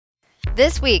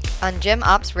This week on Gym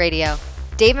Ops Radio,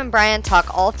 Dave and Brian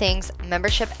talk all things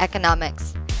membership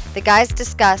economics. The guys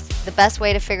discuss the best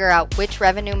way to figure out which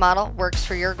revenue model works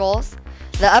for your goals,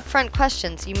 the upfront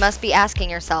questions you must be asking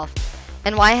yourself,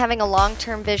 and why having a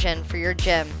long-term vision for your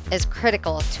gym is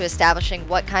critical to establishing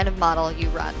what kind of model you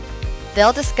run.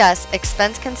 They'll discuss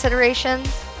expense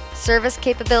considerations, service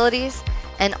capabilities,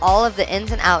 and all of the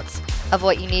ins and outs of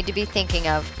what you need to be thinking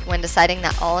of when deciding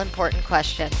that all-important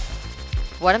question.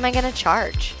 What am I going to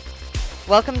charge?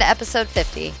 Welcome to episode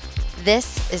 50.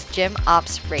 This is Gym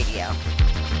Ops Radio.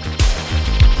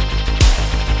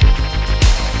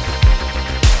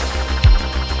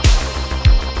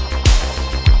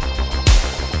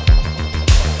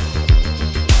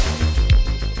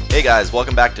 Hey guys,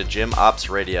 welcome back to Gym Ops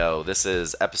Radio. This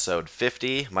is episode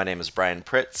 50. My name is Brian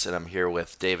Pritz, and I'm here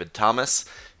with David Thomas,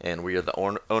 and we are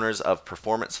the owners of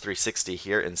Performance 360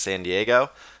 here in San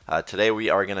Diego. Today we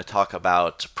are going to talk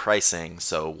about pricing.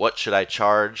 So what should I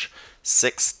charge?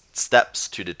 6 steps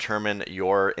to determine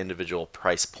your individual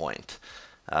price point.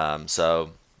 So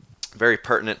very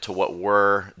pertinent to what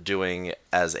we're doing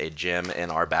as a gym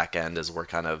in our back end as we're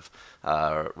kind of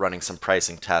running some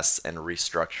pricing tests and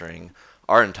restructuring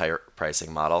our entire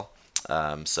pricing model.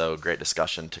 So great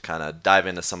discussion to kind of dive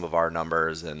into some of our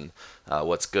numbers and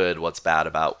what's good, what's bad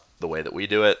about the way that we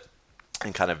do it,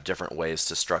 and kind of different ways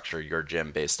to structure your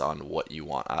gym based on what you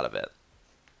want out of it.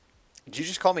 Did you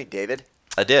just call me David?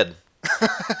 I did.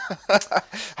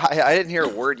 I didn't hear a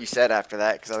word you said after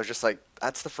that because I was just like,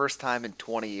 that's the first time in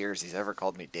 20 years he's ever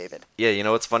called me David. Yeah, you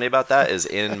know what's funny about that is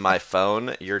in my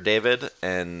phone, you're David,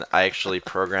 and I actually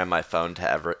program my phone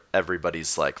to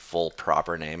everybody's like full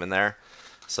proper name in there.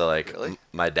 So like Really?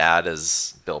 My dad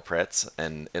is Bill Pritz,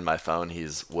 and in my phone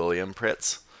he's William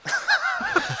Pritz.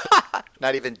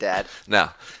 Not even Dad.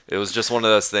 No, it was just one of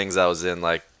those things. I was in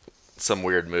like some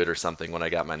weird mood or something when I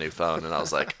got my new phone, and I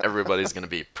was like, everybody's gonna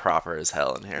be proper as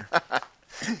hell in here.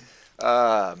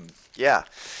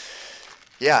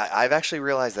 Yeah, I've actually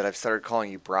realized that I've started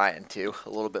calling you Brian too, a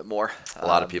little bit more. A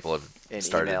lot of people have in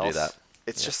started emails. to do that.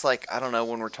 It's just like, I don't know,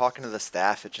 when we're talking to the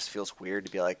staff, it just feels weird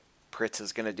to be like, Pritz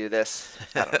is going to do this.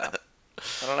 I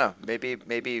don't know.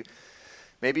 Maybe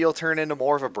you'll turn into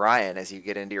more of a Brian as you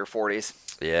get into your 40s.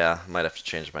 Yeah, might have to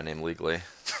change my name legally.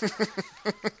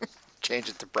 Change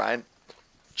it to Brian.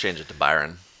 Change it to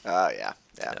Byron. Yeah.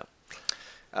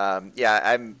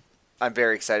 I'm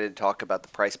very excited to talk about the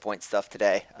price point stuff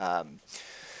today.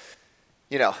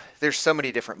 There's so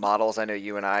many different models. I know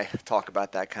you and I talk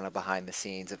about that kind of behind the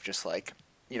scenes of just like,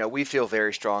 we feel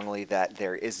very strongly that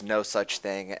there is no such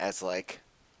thing as like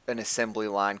an assembly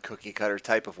line cookie cutter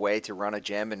type of way to run a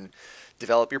gym and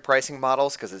develop your pricing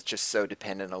models because it's just so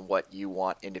dependent on what you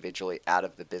want individually out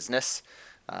of the business.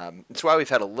 That's why we've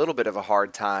had a little bit of a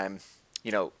hard time,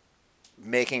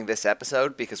 making this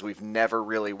episode because we've never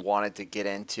really wanted to get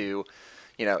into,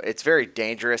 it's very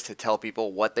dangerous to tell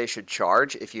people what they should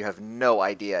charge if you have no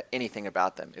idea anything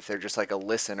about them. If they're just like a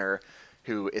listener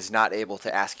who is not able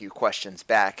to ask you questions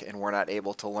back and we're not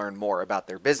able to learn more about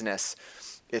their business,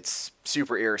 it's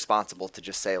super irresponsible to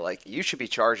just say like, you should be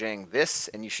charging this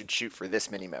and you should shoot for this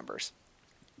many members.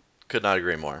 Could not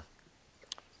agree more.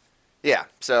 Yeah.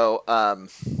 So,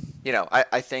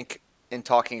 I think in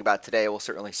talking about today, we'll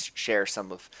certainly share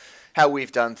some of how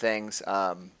we've done things.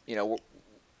 We'll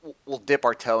dip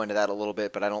our toe into that a little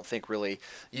bit, but I don't think really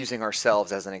using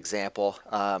ourselves as an example.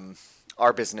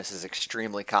 Our business is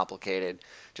extremely complicated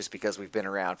just because we've been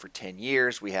around for 10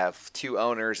 years. We have 2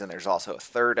 owners, and there's also a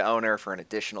third owner for an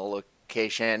additional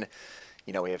location.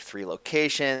 We have 3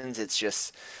 locations. It's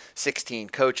just 16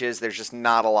 coaches. There's just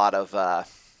not a lot of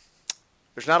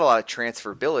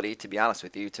transferability, to be honest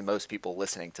with you, to most people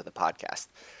listening to the podcast.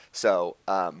 So,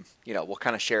 we'll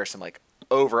kind of share some like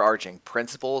overarching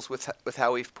principles with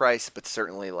how we've priced, but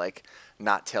certainly like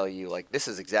not tell you like this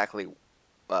is exactly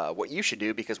what you should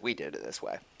do because we did it this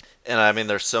way. And I mean,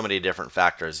 there's so many different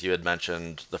factors. You had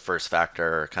mentioned the first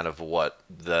factor, kind of what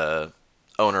the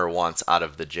owner wants out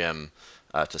of the gym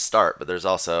to start, but there's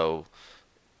also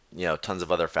tons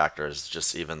of other factors,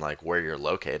 just even like where you're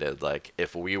located. Like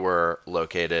if we were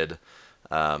located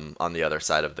on the other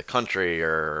side of the country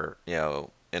or,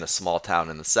 in a small town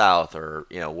in the South or,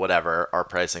 whatever, our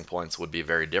pricing points would be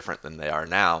very different than they are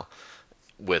now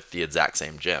with the exact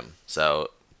same gym. So,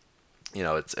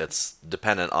 it's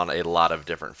dependent on a lot of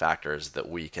different factors that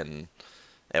we can,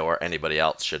 or anybody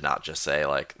else should not just say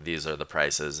like, these are the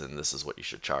prices and this is what you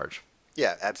should charge.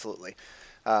 Yeah, absolutely.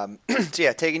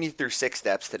 Taking you through 6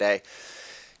 steps today.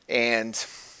 And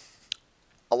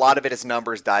a lot of it is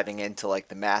numbers, diving into like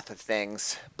the math of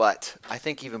things. But I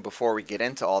think even before we get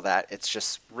into all that, it's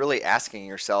just really asking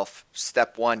yourself,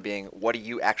 step one being, what do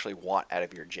you actually want out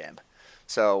of your gym?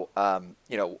 So,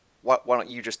 why don't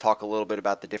you just talk a little bit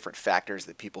about the different factors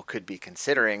that people could be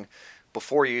considering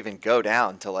before you even go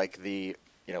down to like the,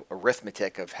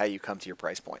 arithmetic of how you come to your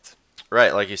price points?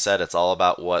 Right, like you said, it's all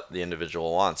about what the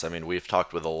individual wants. I mean, we've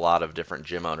talked with a lot of different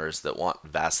gym owners that want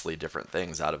vastly different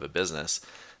things out of a business.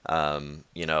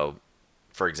 You know,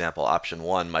 for example, option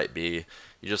one might be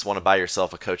you just want to buy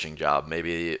yourself a coaching job.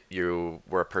 Maybe you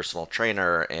were a personal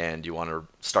trainer and you want to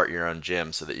start your own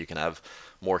gym so that you can have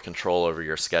more control over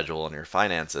your schedule and your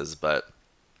finances. But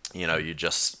you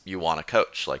want to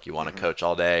coach, like you want to coach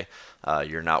all day.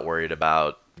 You're not worried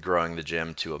about growing the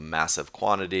gym to a massive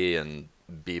quantity and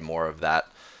be more of that,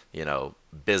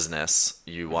 business.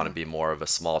 You want to be more of a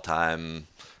small time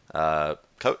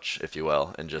coach, if you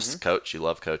will, and just coach. You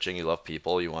love coaching, you love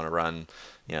people, you want to run,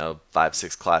 5,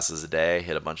 6 classes a day,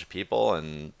 hit a bunch of people,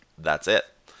 and that's it.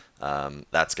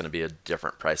 That's going to be a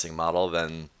different pricing model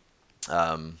than,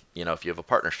 if you have a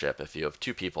partnership, if you have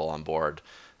 2 people on board,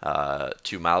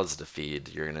 2 mouths to feed,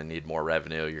 you're going to need more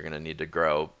revenue. You're going to need to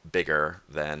grow bigger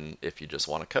than if you just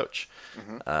want to coach.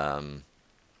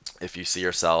 If you see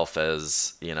yourself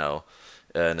as,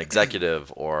 an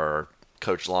executive or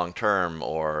coach long term,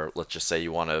 or let's just say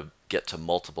you want to get to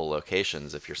multiple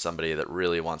locations, if you're somebody that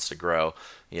really wants to grow,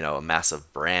 a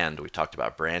massive brand, we talked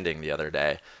about branding the other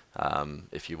day.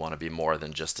 If you want to be more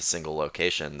than just a single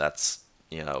location, that's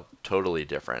totally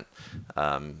different.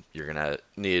 You're going to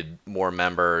need more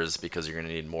members because you're going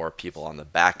to need more people on the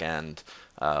back end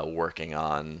working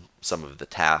on some of the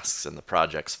tasks and the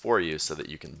projects for you so that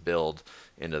you can build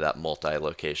into that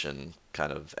multi-location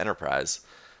kind of enterprise.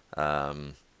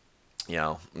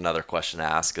 Another question to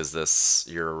ask, is this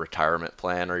your retirement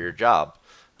plan or your job?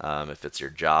 If it's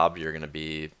your job, you're going to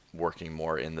be working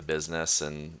more in the business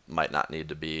and might not need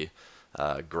to be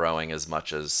growing as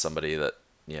much as somebody that,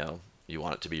 you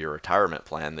want it to be your retirement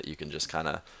plan, that you can just kind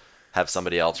of have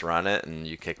somebody else run it and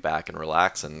you kick back and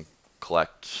relax and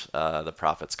collect the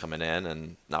profits coming in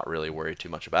and not really worry too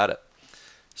much about it.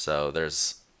 So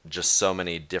there's just so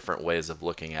many different ways of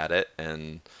looking at it,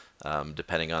 and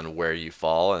depending on where you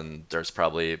fall, and there's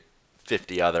probably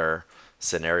 50 other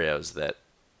scenarios that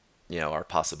are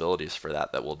possibilities for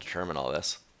that will determine all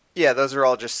this. Yeah, those are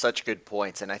all just such good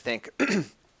points, and I think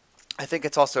I think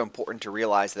it's also important to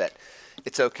realize that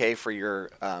it's okay for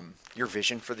your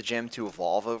vision for the gym to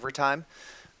evolve over time.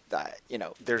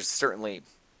 There's certainly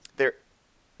there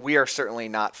we are certainly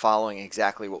not following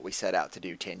exactly what we set out to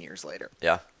do 10 years later.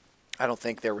 Yeah. I don't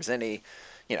think there was any,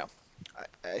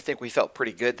 I think we felt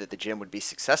pretty good that the gym would be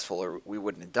successful or we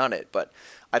wouldn't have done it, but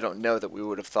I don't know that we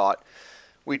would have thought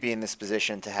we'd be in this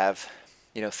position to have,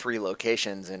 3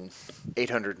 locations and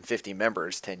 850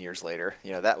 members 10 years later.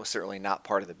 That was certainly not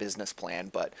part of the business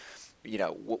plan, but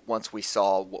once we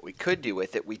saw what we could do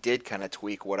with it, we did kind of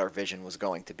tweak what our vision was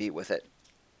going to be with it.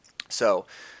 So,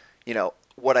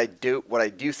 what I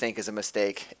do think is a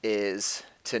mistake is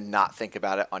to not think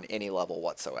about it on any level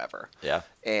whatsoever. Yeah.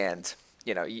 And,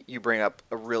 you bring up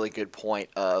a really good point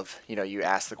of, you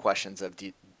ask the questions of,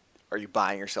 are you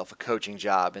buying yourself a coaching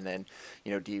job? And then,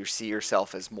 do you see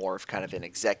yourself as more of kind of an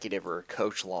executive or a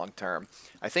coach long term?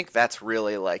 I think that's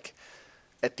really like,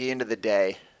 at the end of the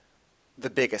day, the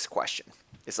biggest question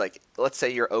is like, let's say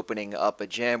you're opening up a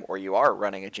gym or you are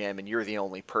running a gym and you're the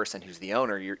only person who's the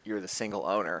owner, you're the single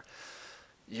owner.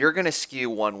 You're going to skew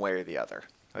one way or the other.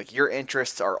 Like your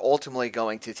interests are ultimately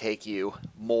going to take you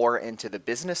more into the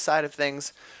business side of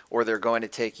things, or they're going to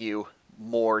take you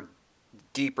more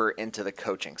deeper into the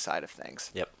coaching side of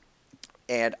things. Yep.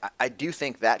 And I do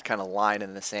think that kind of line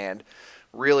in the sand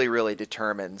really, really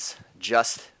determines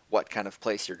just what kind of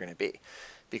place you're going to be.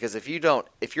 Because if you're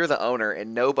the owner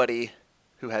and nobody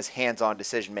who has hands-on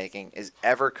decision-making is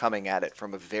ever coming at it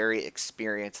from a very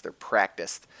experienced or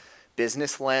practiced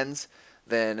business lens,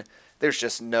 then there's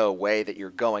just no way that you're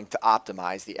going to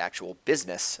optimize the actual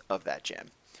business of that gym.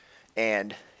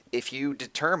 And if you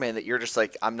determine that you're just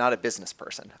like, I'm not a business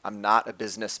person, I'm not a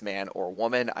businessman or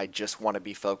woman, I just want to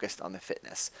be focused on the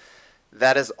fitness,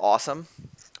 that is awesome.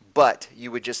 But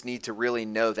you would just need to really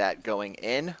know that going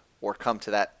in, or come to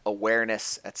that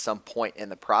awareness at some point in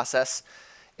the process,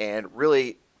 and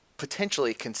really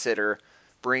potentially consider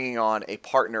bringing on a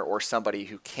partner or somebody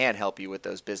who can help you with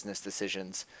those business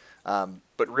decisions.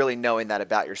 But really knowing that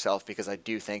about yourself, because I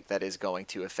do think that is going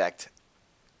to affect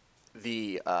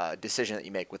the decision that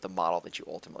you make with the model that you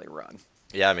ultimately run.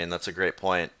 Yeah, I mean, that's a great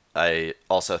point. I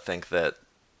also think that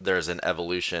there's an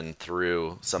evolution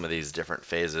through some of these different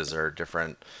phases or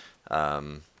different,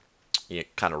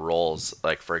 kind of roles.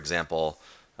 Like, for example,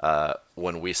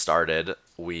 when we started,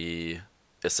 we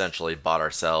essentially bought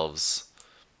ourselves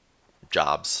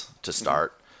jobs to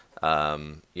start.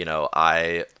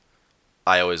 I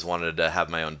always wanted to have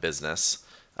my own business.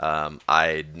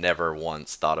 I never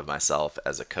once thought of myself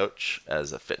as a coach,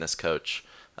 as a fitness coach,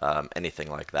 anything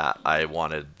like that. I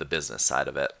wanted the business side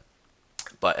of it.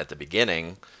 But at the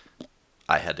beginning,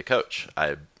 I had to coach.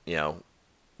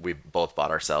 We both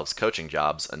bought ourselves coaching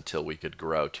jobs until we could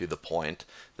grow to the point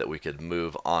that we could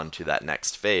move on to that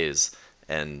next phase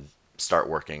and start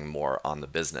working more on the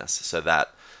business. So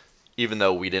that even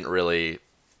though we didn't really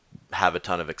have a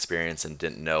ton of experience and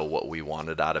didn't know what we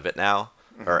wanted out of it now,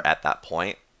 or at that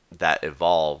point, that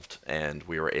evolved and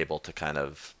we were able to kind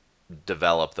of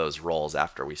develop those roles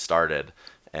after we started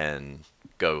and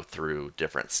go through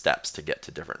different steps to get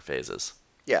to different phases.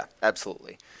 Yeah,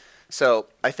 absolutely. So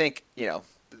I think,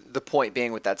 the point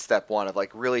being with that step one of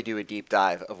like really do a deep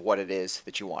dive of what it is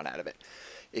that you want out of it.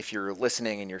 If you're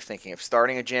listening and you're thinking of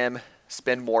starting a gym,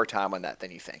 spend more time on that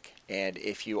than you think. And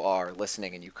if you are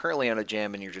listening and you currently own a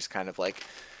gym and you're just kind of like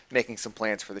making some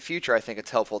plans for the future, I think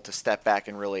it's helpful to step back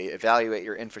and really evaluate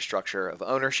your infrastructure of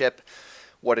ownership,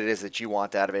 what it is that you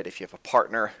want out of it. If you have a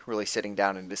partner, really sitting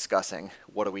down and discussing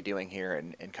what are we doing here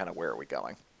and kind of where are we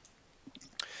going.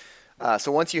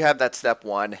 So once you have that step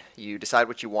one, you decide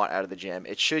what you want out of the gym.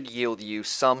 It should yield you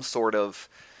some sort of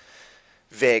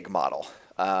vague model.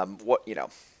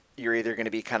 You're either going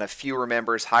to be kind of fewer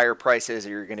members, higher prices, or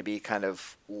you're going to be kind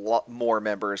of more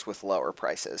members with lower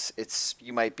prices.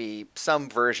 You might be some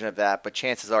version of that, but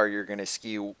chances are you're going to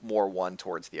skew more one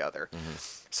towards the other.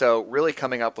 So really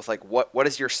coming up with like what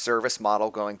is your service model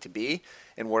going to be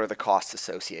and what are the costs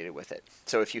associated with it.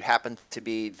 So if you happen to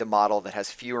be the model that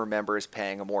has fewer members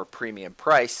paying a more premium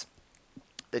price,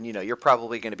 then you're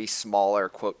probably going to be smaller,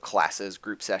 quote, classes,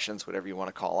 group sessions, whatever you want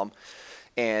to call them.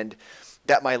 And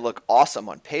that might look awesome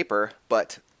on paper,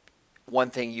 but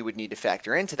one thing you would need to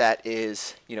factor into that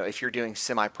is, if you're doing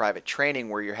semi-private training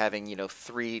where you're having,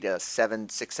 3 to 7,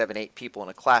 6, 7, 8 people in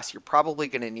a class, you're probably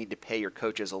going to need to pay your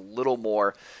coaches a little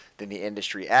more than the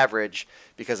industry average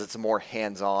because it's a more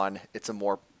hands-on, it's a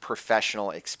more professional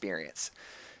experience.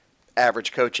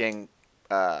 Average coaching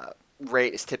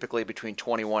rate is typically between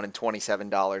 $21 and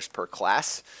 $27 per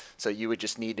class. So you would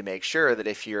just need to make sure that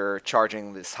if you're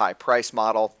charging this high price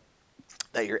model,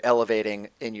 that you're elevating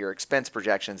in your expense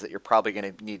projections, that you're probably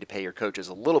going to need to pay your coaches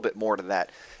a little bit more to that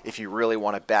if you really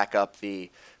want to back up the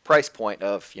price point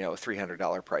of, a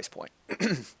 $300 price point.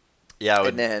 Yeah, I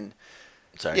would. And then,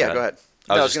 sorry, yeah, go ahead.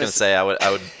 I was just going to say, I would.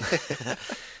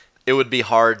 It would be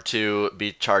hard to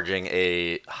be charging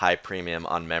a high premium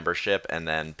on membership and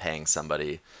then paying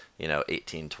somebody,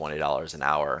 $18, $20 an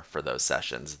hour for those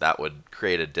sessions. That would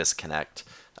create a disconnect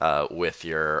with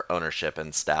your ownership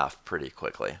and staff pretty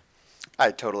quickly. I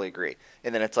totally agree.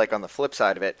 And then it's like on the flip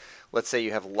side of it, let's say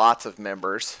you have lots of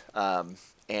members and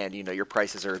your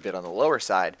prices are a bit on the lower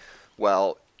side.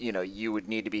 Well, you would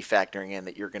need to be factoring in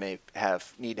that you're going to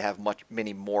need to have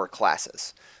many more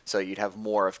classes. So you'd have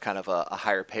more of kind of a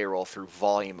higher payroll through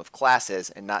volume of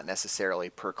classes and not necessarily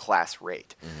per class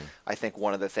rate. I think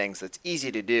one of the things that's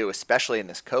easy to do, especially in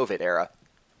this COVID era,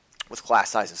 with class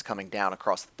sizes coming down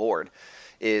across the board,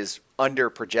 is under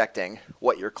projecting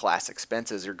what your class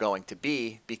expenses are going to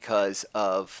be because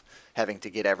of having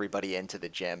to get everybody into the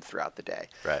gym throughout the day.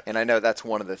 Right. And I know that's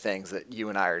one of the things that you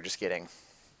and I are just getting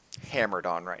hammered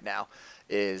on right now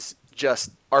is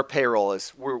just our payroll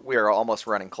is we are almost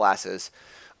running classes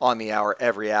on the hour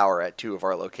every hour at 2 of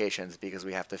our locations because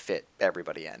we have to fit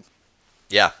everybody in.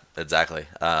 Yeah, exactly.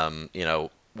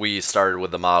 We started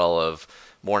with the model of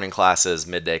morning classes,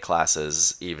 midday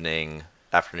classes,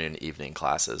 afternoon, evening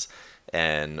classes.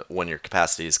 And when your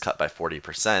capacity is cut by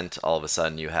 40%, all of a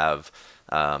sudden you have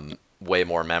way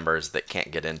more members that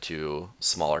can't get into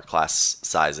smaller class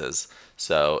sizes.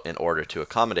 So in order to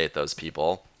accommodate those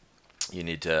people, you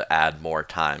need to add more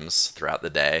times throughout the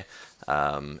day.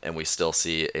 And we still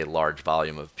see a large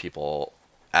volume of people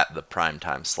at the prime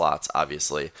time slots,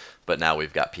 obviously. But now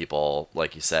we've got people,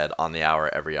 like you said, on the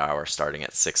hour, every hour, starting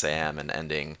at 6 a.m. and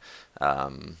ending,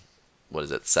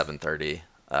 7:30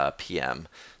 p.m.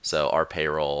 So our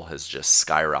payroll has just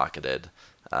skyrocketed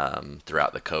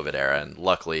throughout the COVID era. And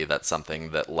luckily, that's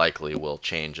something that likely will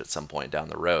change at some point down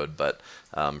the road. But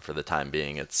for the time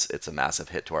being, it's a massive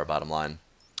hit to our bottom line.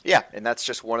 Yeah, and that's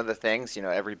just one of the things.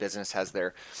 Every business has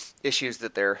their issues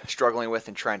that they're struggling with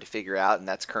and trying to figure out, and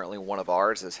that's currently one of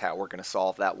ours, is how we're going to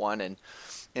solve that one. And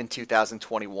in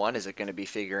 2021, is it going to be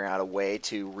figuring out a way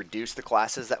to reduce the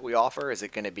classes that we offer? Is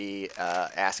it going to be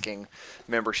asking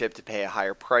membership to pay a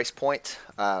higher price point?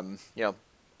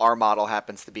 Our model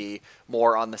happens to be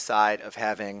more on the side of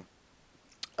having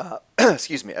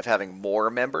excuse me, of having more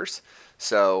members.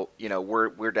 So,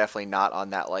 we're definitely not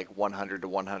on that like 100 to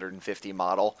 150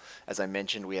 model. As I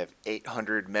mentioned, we have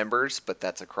 800 members, but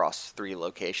that's across 3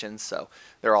 locations. So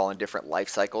they're all in different life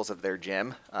cycles of their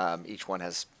gym. Each one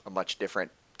has a much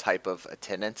different type of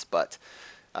attendance, but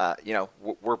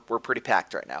we're pretty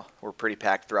packed right now. We're pretty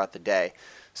packed throughout the day.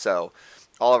 So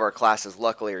all of our classes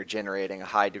luckily are generating a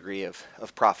high degree of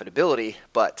profitability,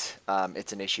 but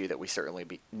it's an issue that we certainly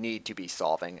need to be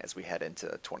solving as we head into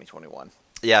 2021.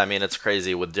 Yeah, I mean, it's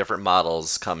crazy. With different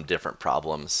models come different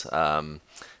problems. And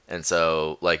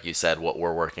so, like you said, what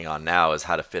we're working on now is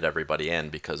how to fit everybody in,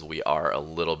 because we are a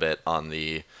little bit on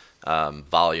the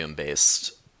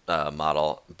volume-based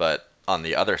model. But on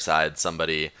the other side,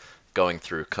 somebody going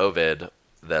through COVID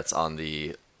that's on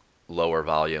the lower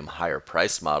volume, higher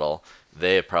price model,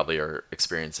 they probably are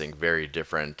experiencing very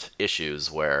different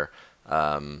issues where,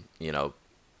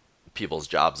 people's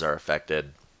jobs are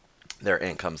affected, their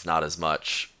income's not as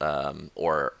much,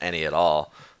 or any at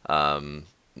all.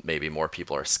 Maybe more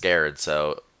people are scared,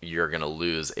 so you're going to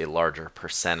lose a larger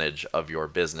percentage of your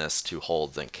business to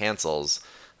holds and cancels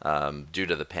due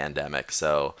to the pandemic.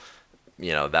 So,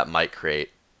 that might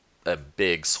create a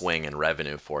big swing in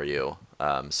revenue for you.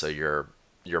 So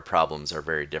your problems are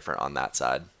very different on that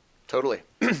side. Totally.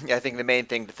 I think the main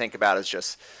thing to think about is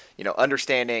just,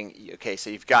 understanding, okay,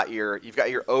 so you've got your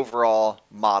overall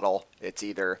model. It's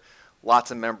either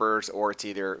lots of members or it's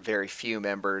either very few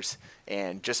members,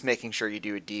 and just making sure you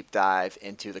do a deep dive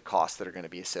into the costs that are going to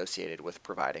be associated with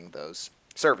providing those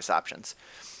service options.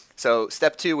 So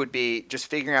step 2 would be just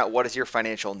figuring out what is your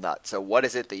financial nut. So what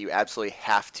is it that you absolutely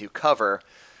have to cover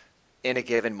in a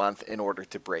given month in order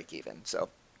to break even? So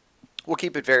we'll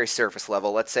keep it very surface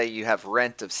level. Let's say you have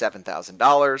rent of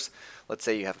 $7,000. Let's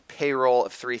say you have payroll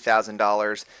of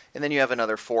 $3,000, and then you have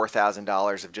another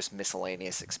 $4,000 of just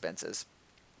miscellaneous expenses.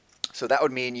 So that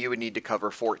would mean you would need to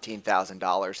cover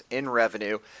 $14,000 in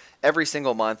revenue every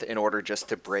single month in order just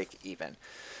to break even.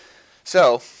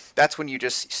 So that's when you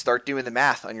just start doing the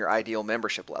math on your ideal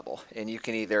membership level. And you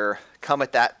can either come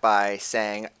at that by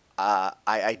saying, I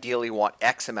ideally want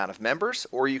X amount of members,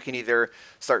 or you can either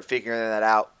start figuring that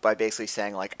out by basically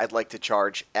saying, like, I'd like to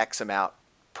charge X amount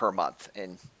per month.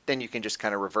 And then you can just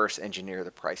kind of reverse engineer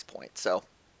the price point. So,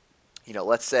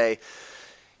 let's say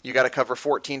you got to cover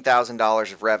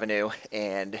 $14,000 of revenue,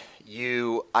 and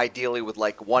you ideally would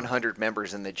like 100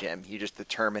 members in the gym. You just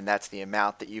determine that's the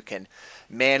amount that you can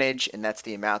manage, and that's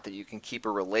the amount that you can keep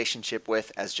a relationship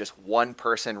with as just one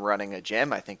person running a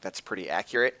gym. I think that's pretty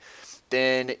accurate.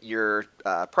 Then your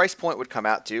price point would come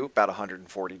out to about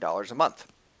 $140 a month.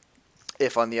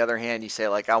 If, on the other hand, you say,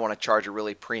 like, I want to charge a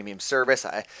really premium service,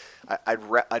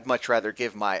 I'd much rather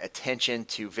give my attention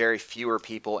to very fewer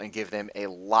people and give them a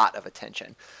lot of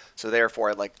attention. So therefore,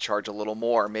 I'd like to charge a little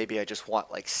more. Maybe I just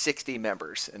want like 60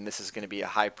 members, and this is going to be a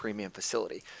high premium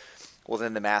facility. Well,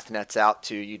 then the math nets out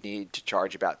to you need to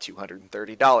charge about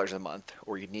 $230 a month,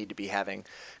 or you need to be having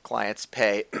clients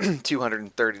pay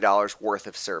 $230 worth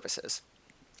of services.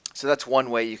 So that's one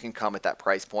way you can come at that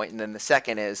price point. And then the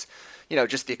second is,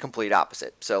 just the complete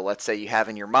opposite. So let's say you have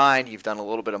in your mind, you've done a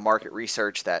little bit of market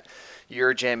research that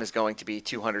your gym is going to be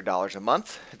 $200 a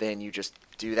month. Then you just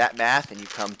do that math and you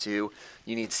come to,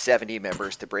 you need 70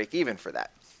 members to break even for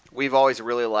that. We've always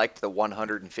really liked the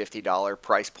 $150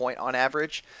 price point on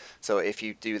average. So if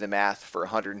you do the math for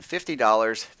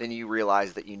 $150, then you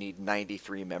realize that you need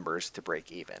 93 members to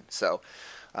break even. So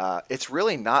it's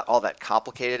really not all that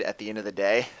complicated at the end of the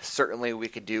day. Certainly we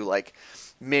could do like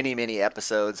many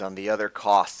episodes on the other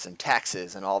costs and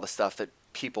taxes and all the stuff that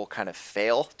people kind of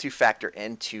fail to factor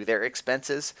into their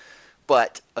expenses.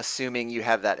 But assuming you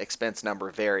have that expense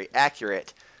number very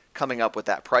accurate, coming up with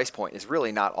that price point is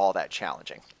really not all that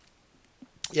challenging.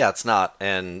 Yeah, it's not.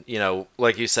 And,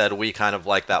 like you said, we kind of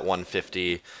like that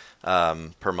 150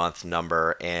 per month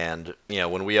number. And,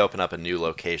 when we open up a new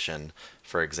location,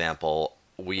 for example,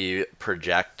 we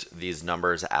project these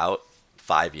numbers out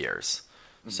 5 years.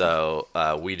 Mm-hmm.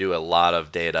 So we do a lot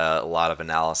of data, a lot of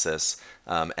analysis,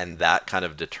 and that kind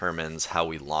of determines how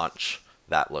we launch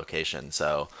that location.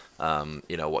 So,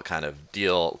 what kind of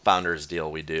founders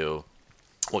deal we do,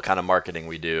 what kind of marketing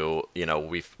we do,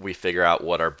 we figure out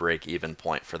what our break-even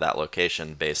point for that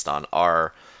location based on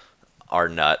our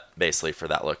nut basically for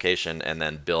that location, and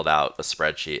then build out a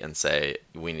spreadsheet and say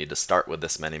we need to start with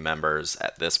this many members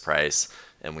at this price,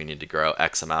 and we need to grow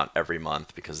X amount every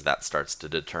month, because that starts to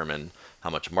determine how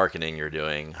much marketing you're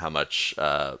doing, how much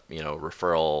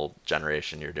referral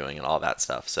generation you're doing, and all that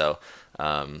stuff. So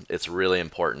it's really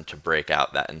important to break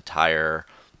out that entire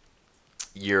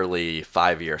yearly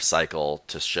 5-year cycle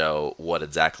to show what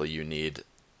exactly you need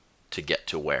to get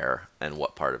to where and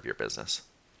what part of your business.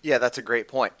 Yeah, that's a great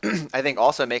point. I think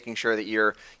also making sure that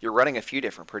you're running a few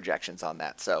different projections on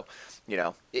that. So,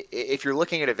 if you're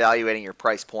looking at evaluating your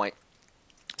price point,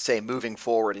 say moving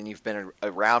forward, and you've been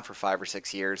around for 5 or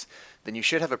 6 years, then you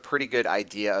should have a pretty good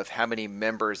idea of how many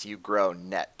members you grow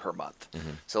net per month.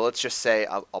 So let's just say,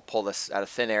 I'll pull this out of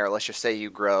thin air. Let's just say you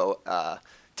grow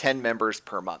 10 members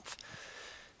per month.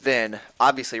 Then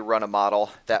obviously run a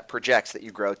model that projects that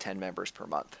you grow 10 members per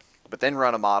month. But then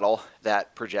run a model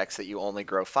that projects that you only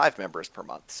grow 5 members per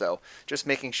month. So just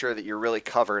making sure that you're really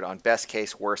covered on best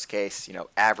case, worst case,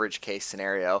 average case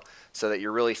scenario, so that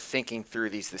you're really thinking through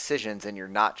these decisions and you're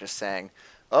not just saying,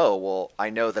 oh, well, I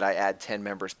know that I add 10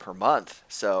 members per month.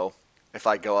 So if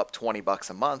I go up $20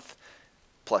 a month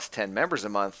plus 10 members a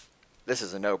month, this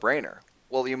is a no-brainer.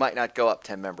 Well, you might not go up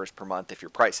 10 members per month if your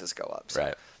prices go up. So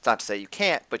Right. It's not to say you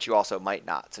can't, but you also might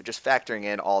not. So just factoring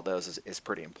in all those is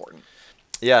pretty important.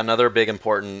 Yeah, another big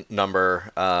important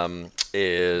number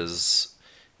is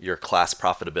your class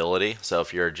profitability. So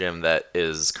if you're a gym that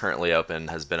is currently open,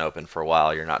 has been open for a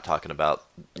while, you're not talking about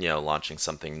launching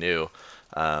something new.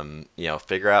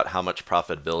 Figure out how much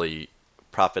profitability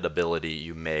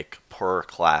you make per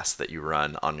class that you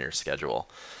run on your schedule.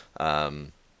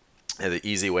 And the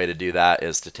easy way to do that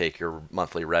is to take your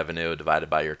monthly revenue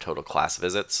divided by your total class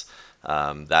visits.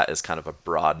 That is kind of a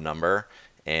broad number,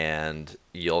 and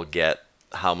you'll get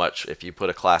how much, if you put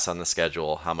a class on the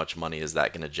schedule, how much money is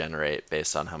that going to generate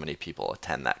based on how many people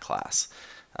attend that class.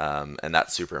 And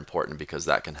that's super important because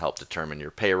that can help determine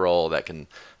your payroll. That can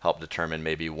help determine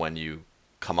maybe when you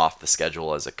come off the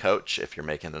schedule as a coach, if you're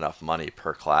making enough money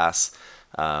per class.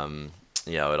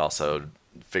 It also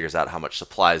figures out how much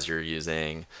supplies you're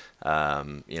using,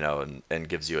 and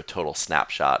gives you a total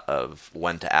snapshot of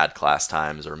when to add class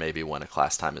times, or maybe when a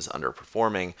class time is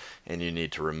underperforming and you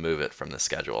need to remove it from the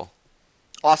schedule.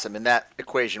 Awesome, and that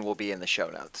equation will be in the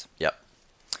show notes. Yep.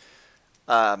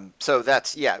 So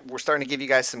that's, we're starting to give you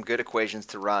guys some good equations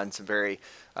to run, some very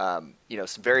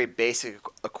basic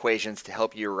equations to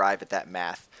help you arrive at that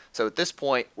math. So at this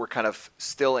point, we're kind of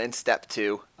still in step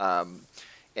 2,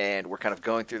 and we're kind of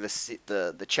going through the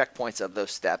checkpoints of those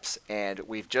steps, and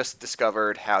we've just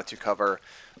discovered how to cover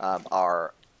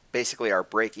our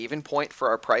break-even point for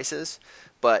our prices,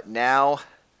 but now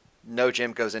no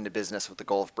gym goes into business with the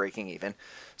goal of breaking even.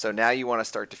 So now you want to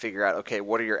start to figure out, okay,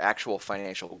 what are your actual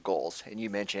financial goals? And you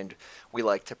mentioned we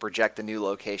like to project a new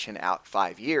location out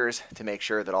 5 years to make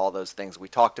sure that all those things we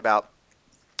talked about,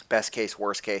 best case,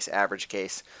 worst case, average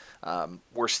case,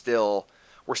 we're still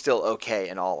okay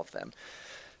in all of them.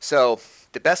 So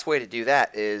the best way to do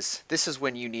that is, this is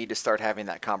when you need to start having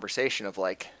that conversation of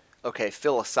like, okay,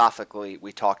 philosophically,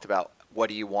 we talked about what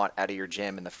do you want out of your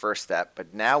gym in the first step,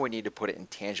 but now we need to put it in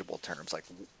tangible terms. Like,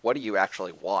 what do you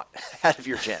actually want out of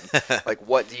your gym? Like,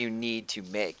 what do you need to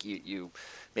make?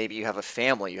 Maybe you have a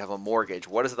family, you have a mortgage.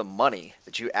 What is the money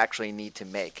that you actually need to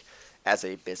make as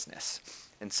a business?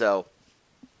 And so,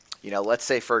 let's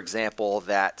say, for example,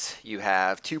 that you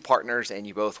have 2 partners and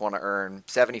you both want to earn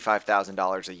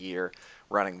 $75,000 a year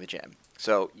running the gym.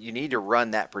 So you need to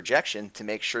run that projection to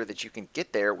make sure that you can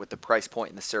get there with the price point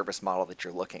and the service model that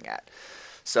you're looking at.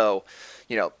 So,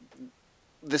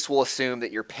 this will assume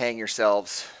that you're paying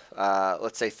yourselves,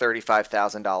 let's say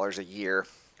 $35,000 a year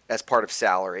as part of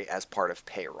salary, as part of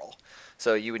payroll.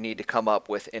 So you would need to come up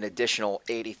with an additional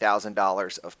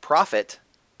 $80,000 of profit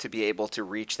to be able to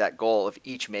reach that goal of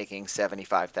each making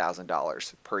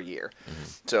 $75,000 per year.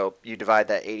 So you divide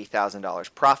that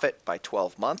 $80,000 profit by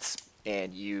 12 months,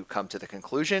 and you come to the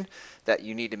conclusion that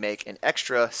you need to make an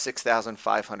extra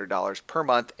 $6,500 per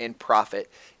month in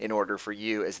profit in order for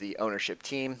you as the ownership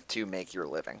team to make your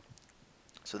living.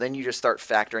 So then you just start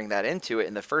factoring that into it,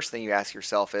 and the first thing you ask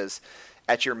yourself is,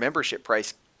 at your membership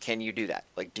price, can you do that?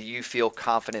 Like, do you feel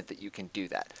confident that you can do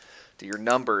that? Do your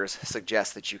numbers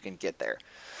suggest that you can get there?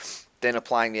 Then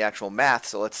applying the actual math,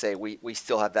 so let's say we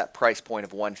still have that price point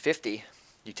of $150.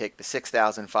 You take the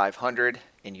 $6,500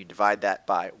 and you divide that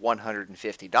by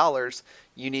 $150.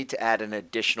 You need to add an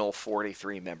additional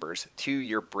 43 members to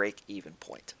your break-even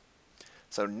point.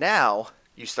 So now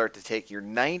you start to take your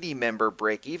 90-member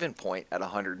break-even point at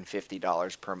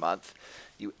 $150 per month.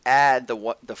 You add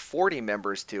the 40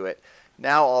 members to it.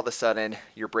 Now all of a sudden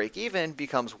your break-even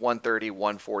becomes 130,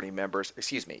 140 members.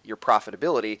 Your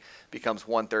profitability becomes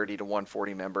 130 to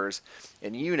 140 members.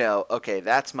 And okay,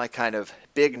 that's my kind of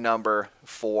big number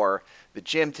for the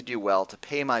gym to do well, to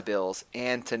pay my bills,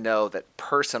 and to know that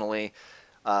personally,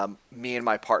 me and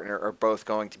my partner are both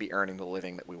going to be earning the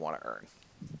living that we want to earn.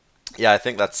 Yeah, I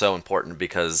think that's so important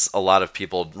because a lot of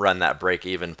people run that break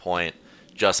even point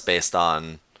just based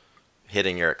on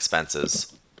hitting your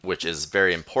expenses, which is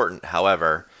very important.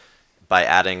 However, by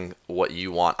adding what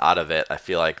you want out of it, I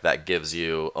feel like that gives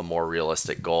you a more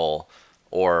realistic goal,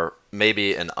 or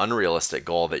maybe an unrealistic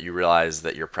goal that you realize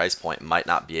that your price point might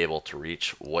not be able to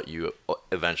reach what you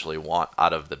eventually want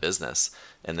out of the business.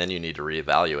 And then you need to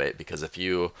reevaluate, because if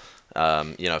you,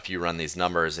 if you run these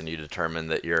numbers and you determine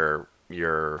that your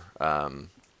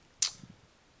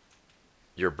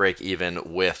break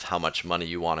even with how much money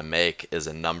you want to make is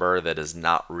a number that is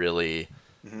not really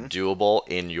Hmm. doable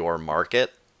in your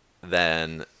market,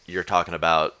 then you're talking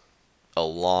about a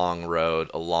long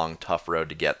road, a long, tough road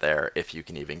to get there, if you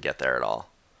can even get there at all.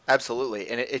 Absolutely.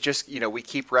 And it just, we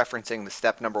keep referencing the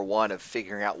step number one of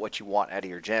figuring out what you want out of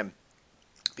your gym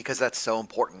because that's so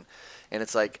important. And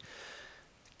it's like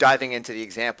diving into the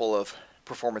example of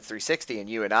Performance 360 and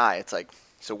you and I, it's like,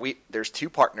 so there's two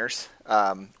partners.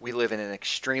 We live in an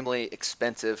extremely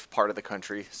expensive part of the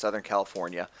country, Southern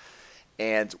California,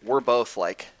 and we're both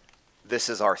like, this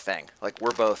is our thing. Like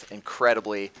we're both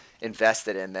incredibly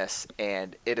invested in this,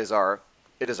 and it is our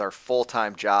full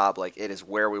time job. Like it is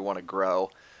where we want to grow.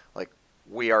 Like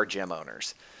we are gym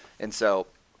owners, and so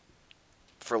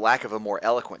for lack of a more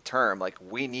eloquent term, like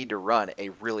we need to run a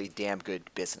really damn good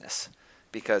business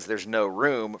because there's no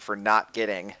room for not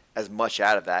getting as much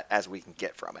out of that as we can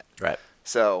get from it. Right.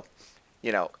 So,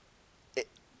 you know, it,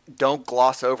 don't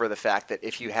gloss over the fact that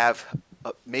if you have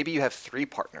maybe you have three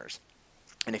partners,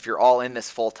 and if you're all in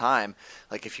this full time,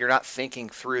 like if you're not thinking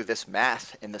through this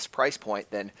math and this price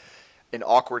point, then an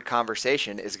awkward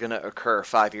conversation is going to occur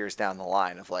 5 years down the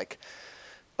line of like,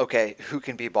 okay, who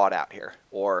can be bought out here?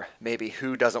 Or maybe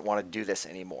who doesn't want to do this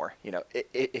anymore?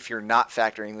 If you're not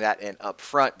factoring that in up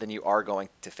front, then you are going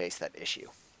to face that issue.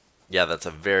 Yeah, that's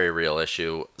a very real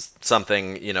issue.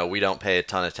 Something, we don't pay a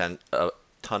ton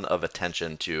of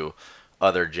attention to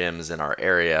other gyms in our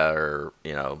area, or,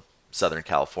 Southern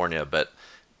California, but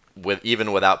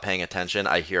even without paying attention,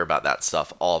 I hear about that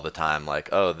stuff all the time. Like,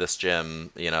 oh, this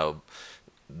gym,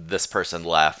 this person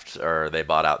left, or they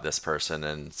bought out this person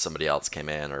and somebody else came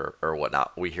in, or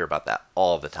whatnot. We hear about that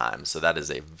all the time. So that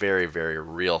is a very, very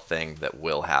real thing that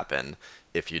will happen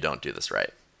if you don't do this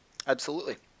right.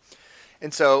 Absolutely.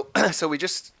 And so, so we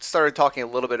just started talking a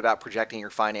little bit about projecting your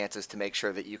finances to make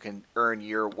sure that you can earn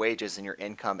your wages and your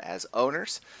income as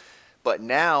owners. But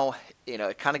now,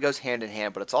 it kind of goes hand in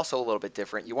hand, but it's also a little bit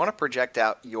different. You want to project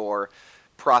out your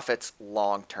profits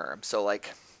long term. So,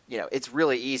 like, it's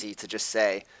really easy to just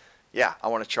say, yeah, I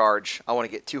want to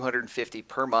get 250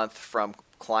 per month from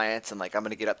clients, and like I'm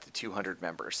going to get up to 200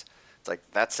 members. It's like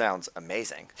that sounds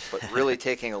amazing, but really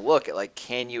taking a look at like,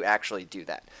 can you actually do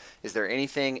that? Is there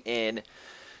anything in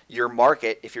your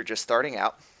market, if you're just starting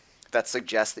out, that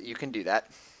suggests that you can do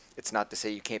that? It's not to say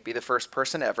you can't be the first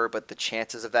person ever, but the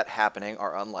chances of that happening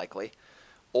are unlikely.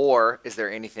 Or is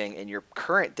there anything in your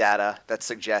current data that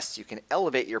suggests you can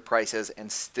elevate your prices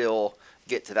and still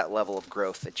get to that level of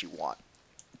growth that you want?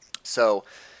 So,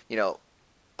 you know,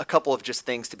 a couple of just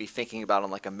things to be thinking about on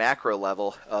like a macro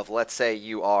level of, let's say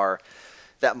you are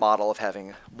that model of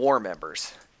having more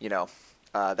members,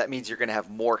 that means you're going to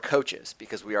have more coaches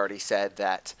because we already said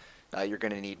that you're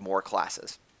going to need more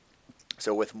classes.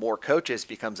 So with more coaches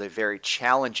becomes a very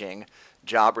challenging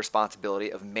job responsibility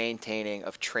of maintaining,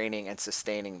 of training and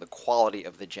sustaining the quality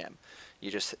of the gym. You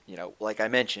just, like I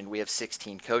mentioned, we have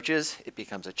 16 coaches. It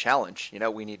becomes a challenge.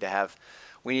 We need to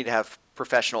have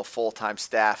professional full-time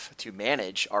staff to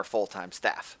manage our full-time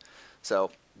staff. So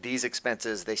these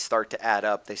expenses, they start to add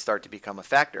up. They start to become a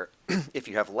factor. If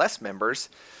you have less members,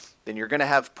 then you're going to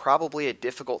have probably a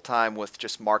difficult time with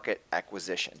just market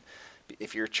acquisition.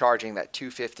 If you're charging that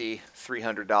 $250,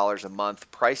 $300 a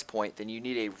month price point, then you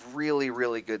need a really,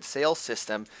 really good sales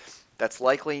system that's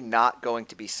likely not going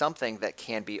to be something that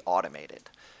can be automated.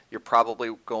 You're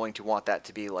probably going to want that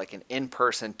to be like an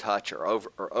in-person touch or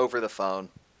over the phone.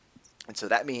 And so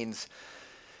that means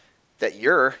that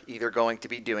you're either going to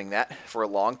be doing that for a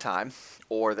long time,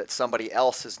 or that somebody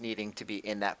else is needing to be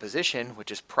in that position,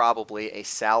 which is probably a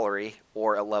salary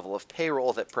or a level of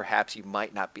payroll that perhaps you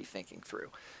might not be thinking through.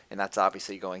 And that's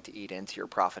obviously going to eat into your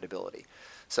profitability.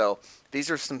 So these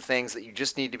are some things that you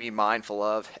just need to be mindful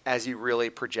of as you really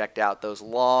project out those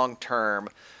long-term,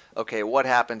 okay, what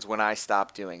happens when I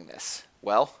stop doing this?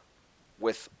 Well,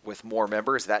 with more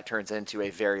members, that turns into a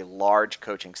very large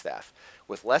coaching staff.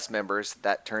 With less members,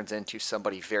 that turns into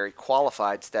somebody very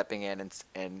qualified stepping in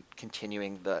and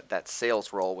continuing that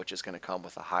sales role, which is going to come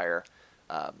with a higher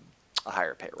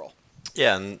payroll.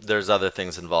 Yeah, and there's other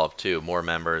things involved too. More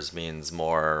members means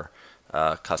more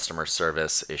customer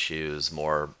service issues,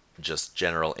 more just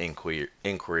general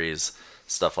inquiries,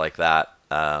 stuff like that.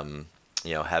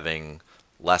 Having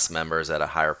less members at a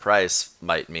higher price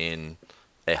might mean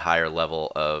a higher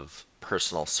level of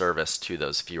personal service to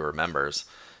those fewer members.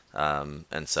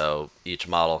 And so each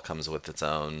model comes with its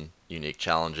own unique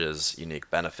challenges, unique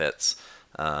benefits,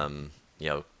 um, you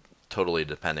know, totally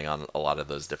depending on a lot of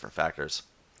those different factors.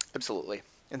 Absolutely.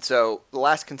 And so the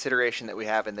last consideration that we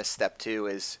have in this step 2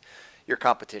 is your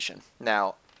competition.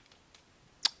 Now,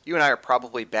 you and I are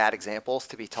probably bad examples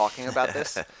to be talking about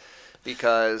this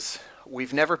because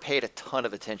we've never paid a ton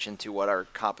of attention to what our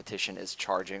competition is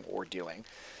charging or doing.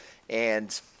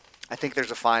 And I think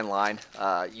there's a fine line.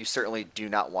 You certainly do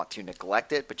not want to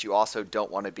neglect it, but you also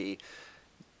don't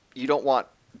want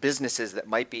businesses that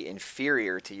might be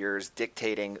inferior to yours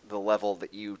dictating the level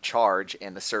that you charge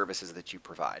and the services that you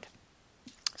provide.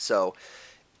 So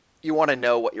you want to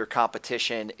know what your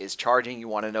competition is charging. You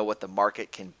want to know what the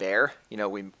market can bear.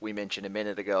 We mentioned a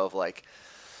minute ago of like,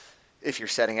 if you're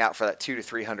setting out for that $200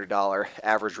 to $300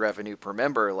 average revenue per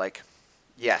member, like,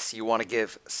 yes, you want to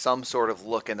give some sort of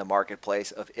look in the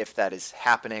marketplace of if that is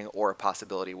happening or a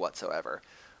possibility whatsoever.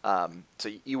 So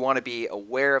you want to be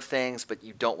aware of things, but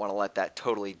you don't want to let that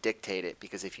totally dictate it,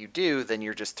 because if you do, then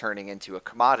you're just turning into a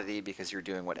commodity because you're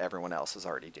doing what everyone else is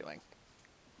already doing.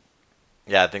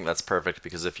 Yeah, I think that's perfect,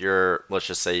 because if let's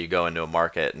just say you go into a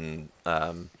market and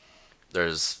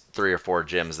there's 3 or 4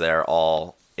 gyms there,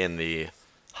 all in the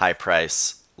high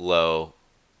price, low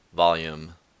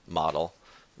volume model,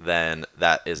 then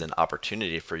that is an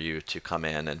opportunity for you to come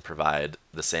in and provide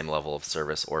the same level of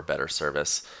service or better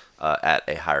service at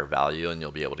a higher value, and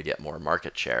you'll be able to get more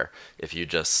market share. If you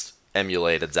just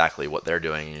emulate exactly what they're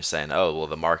doing and you're saying, oh, well,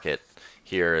 the market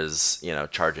here is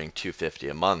charging $250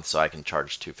 a month, so I can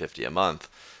charge $250 a month,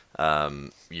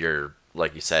 you're,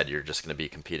 like you said, you're just going to be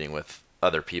competing with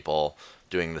other people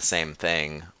doing the same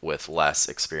thing with less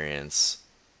experience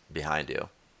behind you.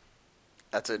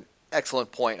 That's an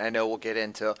excellent point. I know we'll get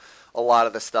into a lot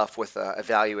of the stuff with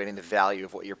evaluating the value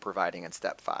of what you're providing in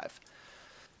step 5.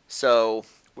 So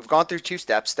we've gone through 2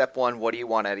 steps. Step 1, what do you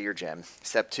want out of your gym?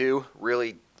 Step 2,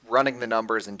 really running the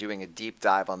numbers and doing a deep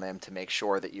dive on them to make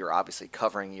sure that you're obviously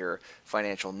covering your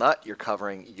financial nut, you're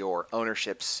covering your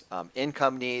ownership's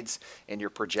income needs, and you're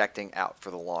projecting out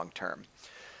for the long term.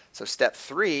 So step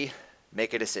 3,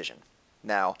 make a decision.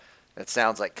 Now, it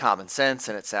sounds like common sense,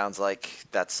 and it sounds like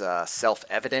that's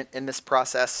self-evident in this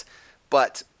process,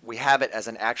 but we have it as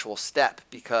an actual step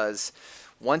because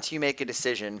once you make a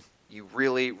decision, you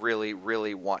really, really,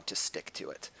 really want to stick to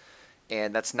it.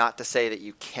 And that's not to say that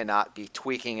you cannot be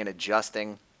tweaking and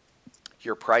adjusting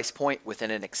your price point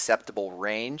within an acceptable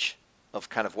range of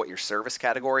kind of what your service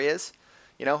category is.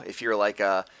 If you're like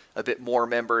a bit more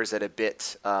members at a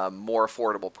bit more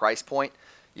affordable price point,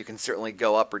 you can certainly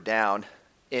go up or down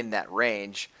in that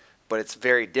range, but it's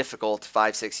very difficult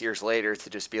 5-6 years later to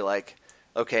just be like,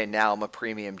 okay, now I'm a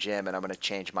premium gym and I'm going to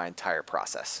change my entire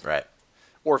process. Right.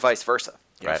 Or vice versa.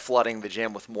 Right. Flooding the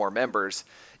gym with more members.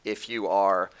 If you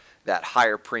are that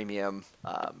higher premium,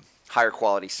 higher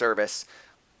quality service,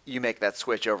 you make that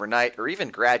switch overnight or even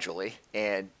gradually,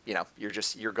 and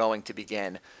you're going to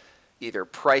begin either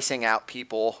pricing out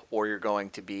people or you're going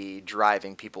to be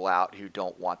driving people out who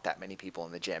don't want that many people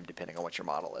in the gym, depending on what your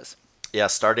model is. Yeah,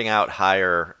 starting out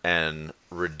higher and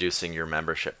reducing your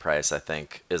membership price, I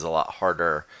think, is a lot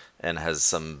harder and has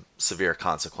some severe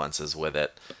consequences with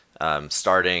it.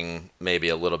 Starting maybe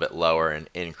a little bit lower and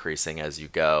increasing as you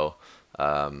go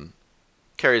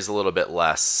carries a little bit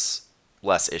less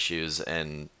issues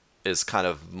and is kind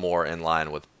of more in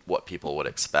line with what people would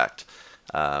expect.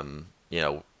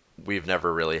 We've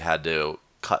never really had to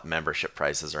cut membership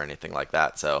prices or anything like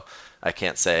that, so I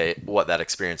can't say what that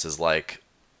experience is like,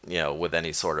 with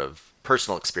any sort of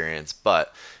personal experience,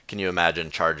 but can you imagine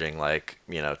charging like,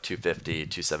 $250,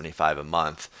 $275 a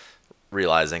month,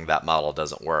 realizing that model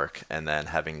doesn't work, and then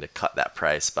having to cut that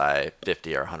price by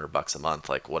 $50 or $100 a month?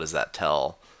 Like, what does that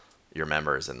tell your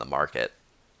members in the market?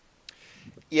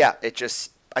 Yeah,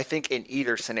 I think in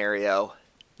either scenario,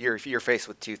 you're faced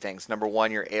with 2 things. Number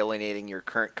 1, you're alienating your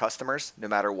current customers, no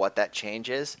matter what that change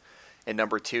is. And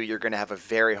number 2, you're going to have a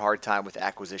very hard time with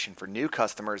acquisition for new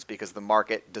customers because the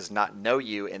market does not know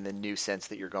you in the new sense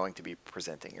that you're going to be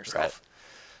presenting yourself.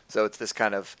 Right. So it's this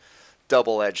kind of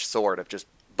double-edged sword of just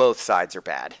both sides are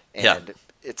bad. And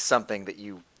It's something that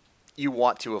you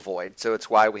want to avoid. So it's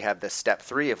why we have this step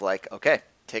 3 of like, okay,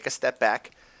 take a step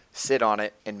back, sit on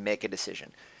it, and make a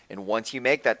decision. And once you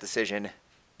make that decision,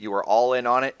 you are all in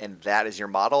on it, and that is your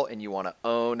model, and you want to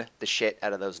own the shit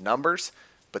out of those numbers.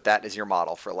 But that is your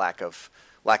model, for lack of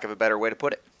a better way to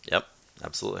put it. Yep,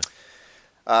 absolutely.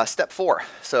 Step 4.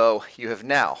 So you have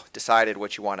now decided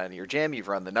what you want out of your gym. You've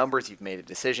run the numbers. You've made a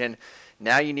decision.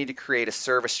 Now you need to create a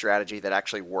service strategy that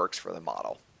actually works for the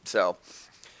model. So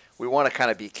we want to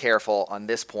kind of be careful on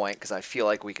this point because I feel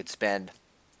like we could spend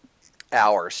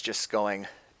hours just going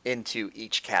into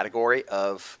each category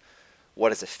of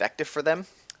what is effective for them.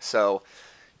 So,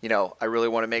 I really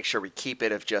want to make sure we keep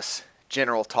it of just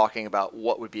general talking about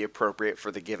what would be appropriate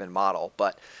for the given model.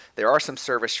 But there are some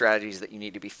service strategies that you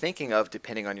need to be thinking of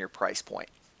depending on your price point.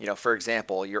 For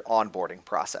example, your onboarding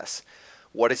process.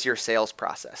 What is your sales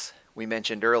process? We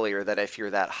mentioned earlier that if you're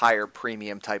that higher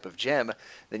premium type of gym,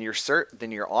 then your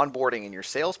onboarding and your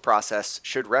sales process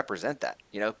should represent that.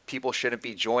 People shouldn't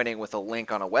be joining with a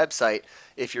link on a website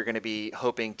if you're going to be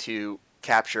hoping to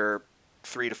capture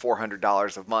 $300 to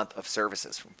 $400 a month of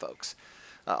services from folks.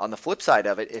 On the flip side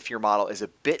of it, if your model is a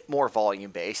bit more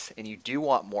volume based and you do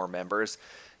want more members,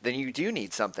 then you do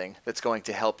need something that's going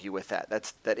to help you with that.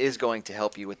 That is going to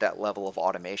help you with that level of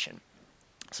automation.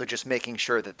 So just making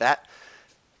sure that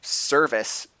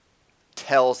service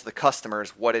tells the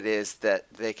customers what it is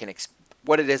that they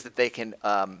can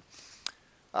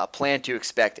plan to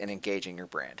expect in engaging your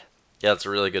brand. Yeah, that's a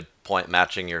really good point.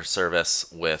 Matching your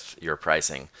service with your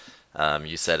pricing.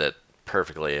 You said it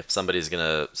perfectly. If somebody's going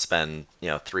to spend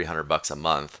 $300 a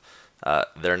month,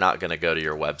 they're not going to go to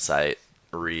your website,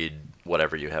 read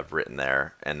whatever you have written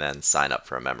there, and then sign up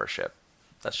for a membership.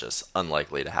 That's just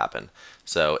unlikely to happen.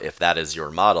 So if that is your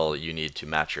model, you need to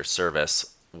match your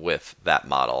service with that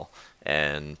model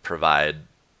and provide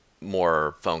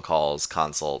more phone calls,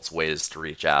 consults, ways to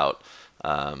reach out,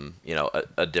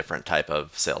 a different type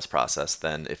of sales process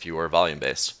than if you were volume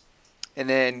based. And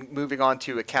then moving on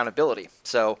to accountability.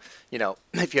 So,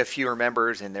 if you have fewer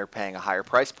members and they're paying a higher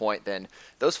price point, then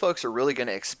those folks are really going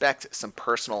to expect some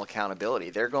personal accountability.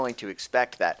 They're going to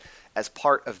expect that as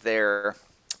part of their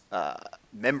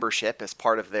membership, as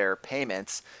part of their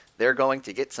payments, they're going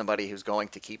to get somebody who's going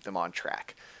to keep them on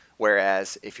track.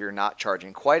 Whereas if you're not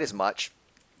charging quite as much,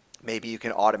 maybe you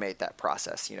can automate that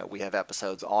process. We have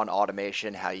episodes on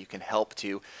automation, how you can help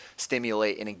to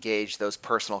stimulate and engage those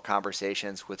personal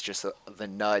conversations with just the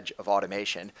nudge of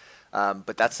automation.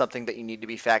 But that's something that you need to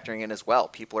be factoring in as well.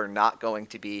 People are not going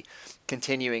to be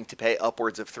continuing to pay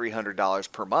upwards of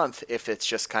 $300 per month if it's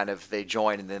just kind of they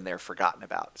join and then they're forgotten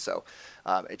about. So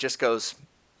it just goes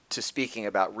to speaking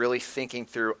about really thinking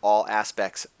through all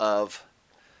aspects of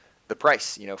the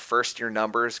price. First your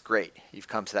numbers, great. You've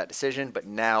come to that decision, but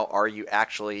now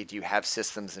do you have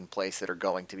systems in place that are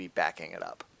going to be backing it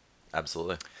up?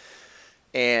 Absolutely.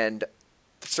 And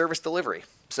service delivery.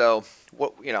 So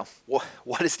what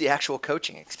is the actual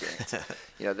coaching experience?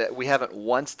 That we haven't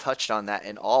once touched on that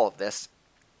in all of this.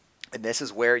 And this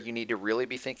is where you need to really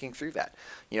be thinking through that.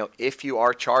 If you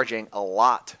are charging a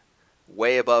lot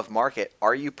way above market,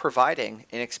 are you providing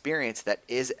an experience that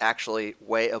is actually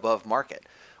way above market?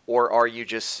 Or are you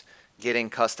just getting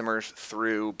customers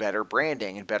through better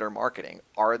branding and better marketing?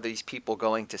 Are these people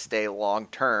going to stay long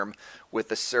term with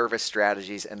the service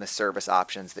strategies and the service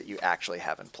options that you actually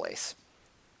have in place?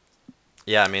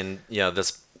 Yeah, I mean,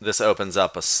 this opens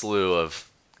up a slew of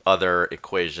other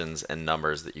equations and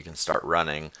numbers that you can start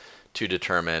running to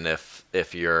determine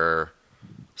if your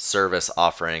service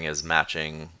offering is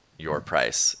matching your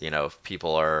price. If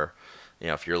people are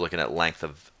if you're looking at length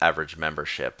of average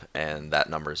membership and that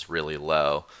number is really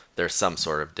low, there's some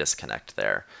sort of disconnect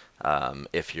there.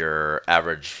 If your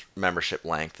average membership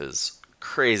length is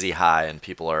crazy high and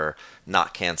people are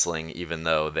not canceling even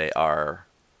though they are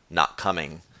not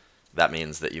coming, that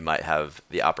means that you might have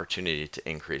the opportunity to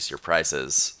increase your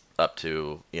prices up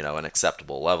to an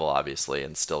acceptable level, obviously,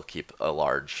 and still keep a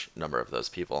large number of those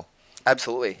people.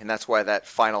 Absolutely, and that's why that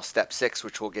final step 6,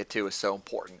 which we'll get to, is so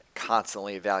important.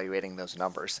 Constantly evaluating those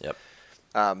numbers. Yep.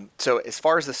 So as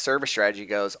far as the service strategy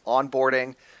goes,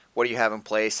 onboarding, what do you have in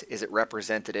place? Is it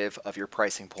representative of your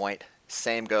pricing point?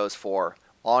 Same goes for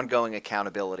ongoing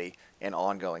accountability and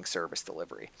ongoing service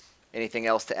delivery. Anything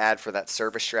else to add for that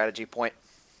service strategy point?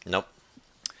 Nope.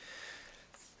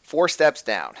 4 steps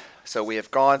down. So we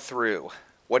have gone through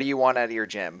what do you want out of your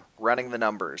gym, running the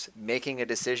numbers, making a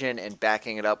decision, and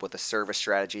backing it up with a service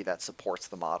strategy that supports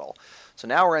the model. So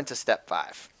now we're into step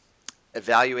 5,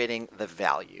 evaluating the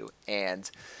value.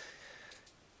 And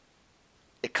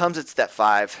it comes at step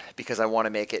 5 because I want to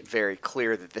make it very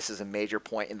clear that this is a major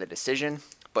point in the decision.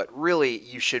 But really,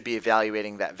 you should be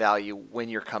evaluating that value when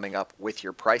you're coming up with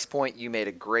your price point. You made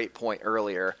a great point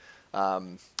earlier.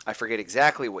 I forget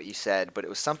exactly what you said, but it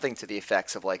was something to the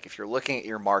effects of like if you're looking at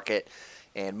your market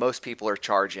and most people are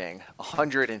charging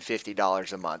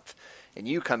 $150 a month, and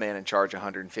you come in and charge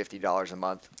 $150 a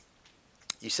month,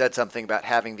 You said something about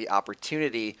having the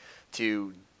opportunity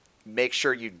to make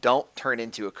sure you don't turn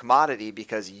into a commodity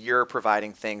because you're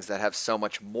providing things that have so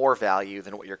much more value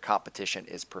than what your competition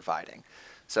is providing.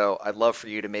 So I'd love for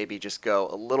you to maybe just go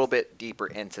a little bit deeper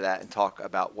into that and talk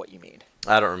about what you mean.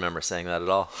 I don't remember saying that at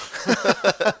all.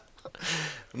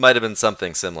 It might have been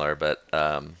something similar, but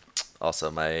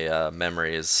also my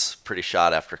memory is pretty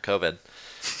shot after COVID,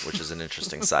 which is an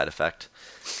interesting side effect.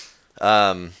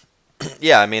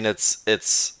 Yeah, I mean it's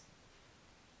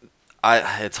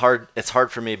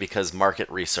hard for me because market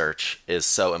research is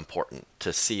so important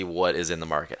to see what is in the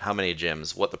market, how many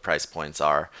gyms, what the price points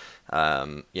are,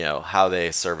 how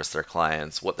they service their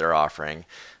clients, what they're offering,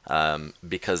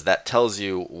 because that tells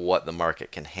you what the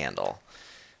market can handle.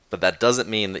 But that doesn't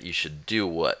mean that you should do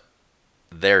what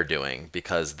they're doing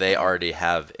because they already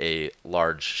have a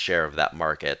large share of that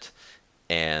market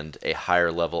and a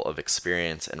higher level of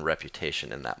experience and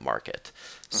reputation in that market.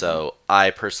 So I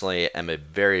personally am a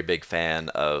very big fan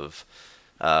of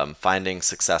finding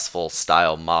successful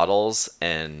style models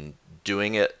and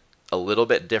doing it a little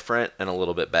bit different and a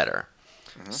little bit better.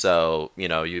 So,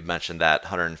 you mentioned that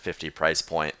 150 price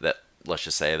point that, let's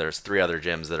just say there's 3 other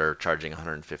gyms that are charging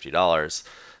 $150.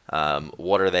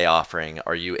 What are they offering?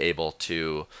 Are you able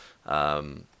to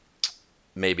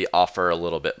maybe offer a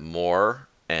little bit more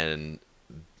and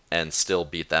still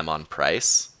beat them on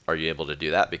price? Are you able to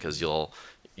do that? Because you'll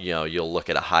look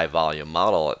at a high volume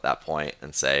model at that point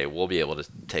and say, we'll be able to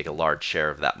take a large share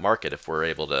of that market if we're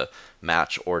able to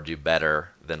match or do better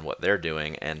than what they're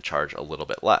doing and charge a little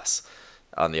bit less.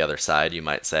 On the other side, you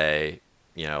might say,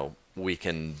 we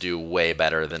can do way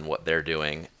better than what they're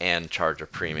doing and charge a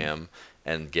premium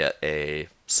and get a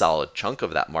solid chunk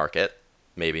of that market,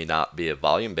 maybe not be a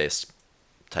volume-based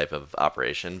type of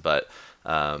operation, but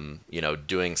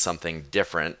doing something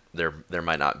different. There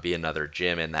might not be another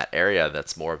gym in that area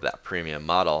that's more of that premium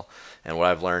model. And what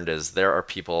I've learned is there are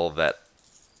people that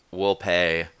will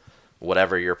pay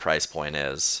whatever your price point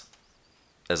is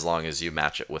as long as you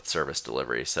match it with service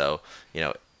delivery. So,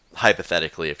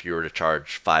 hypothetically, if you were to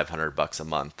charge $500 a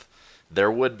month,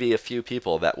 there would be a few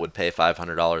people that would pay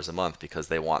 $500 a month because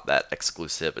they want that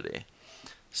exclusivity.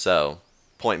 So,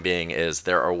 point being is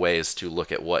there are ways to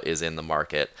look at what is in the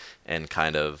market and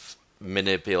kind of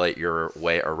manipulate your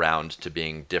way around to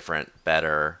being different,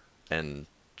 better, and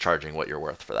charging what you're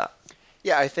worth for that.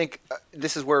 Yeah, I think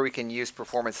this is where we can use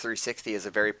Performance 360 as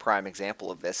a very prime example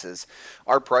of this. Is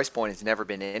our price point has never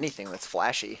been anything that's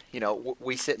flashy.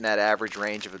 We sit in that average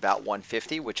range of about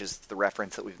 150, which is the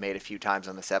reference that we've made a few times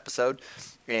on this episode.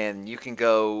 And you can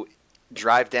go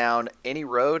drive down any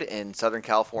road in Southern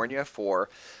California for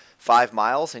 5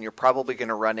 miles, and you're probably going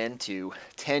to run into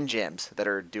 10 gyms that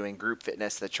are doing group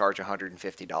fitness that charge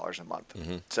 $150 a month.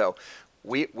 Mm-hmm. So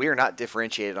we are not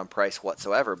differentiated on price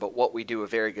whatsoever, but what we do a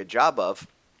very good job of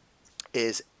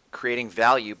is creating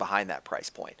value behind that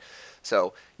price point.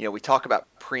 So, we talk about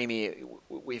premium.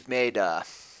 We've made,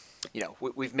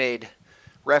 we've made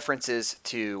references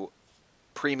to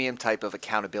premium type of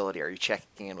accountability. Are you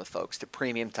checking in with folks? To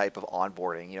premium type of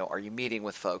onboarding. Are you meeting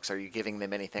with folks? Are you giving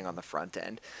them anything on the front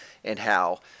end? And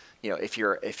how, if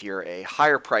you're a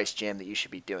higher price gym, that you should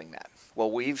be doing that. Well,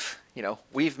 we've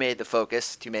made the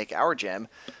focus to make our gym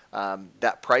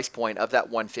that price point of that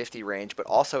 150 range, but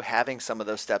also having some of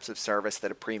those steps of service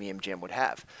that a premium gym would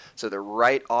have. So that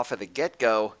right off of the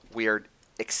get-go, we are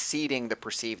exceeding the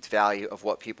perceived value of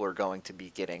what people are going to be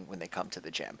getting when they come to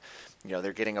the gym.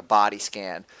 They're getting a body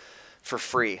scan for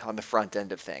free on the front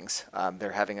end of things.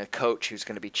 They're having a coach who's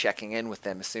going to be checking in with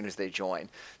them as soon as they join.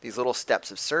 These little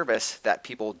steps of service that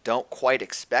people don't quite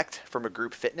expect from a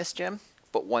group fitness gym,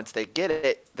 but once they get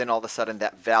it, then all of a sudden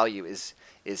that value is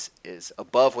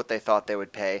above what they thought they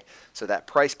would pay. So that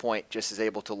price point just is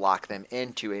able to lock them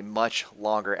into a much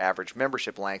longer average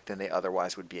membership length than they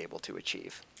otherwise would be able to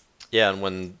achieve. Yeah, and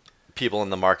when people in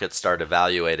the market start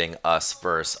evaluating us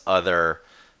versus other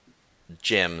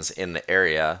gyms in the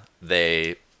area,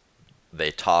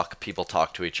 people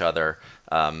talk to each other.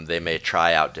 They may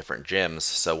try out different gyms.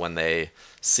 So when they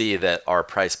see that our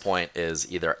price point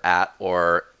is either at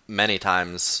or many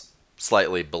times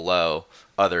slightly below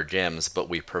other gyms, but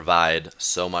we provide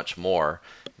so much more,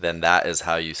 then that is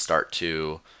how you start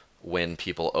to win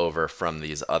people over from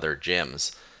these other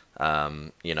gyms.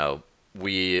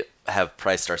 We have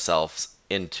priced ourselves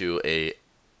into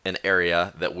an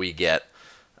area that we get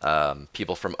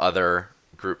people from other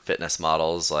group fitness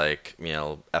models like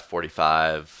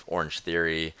F45, Orange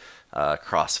Theory,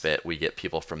 CrossFit. We get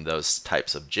people from those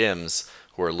types of gyms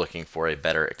who are looking for a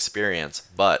better experience,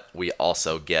 but we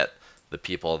also get the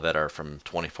people that are from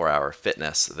 24 Hour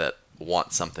Fitness that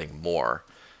want something more.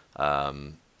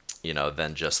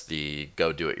 than just the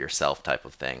go do it yourself type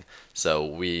of thing. So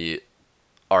we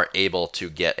are able to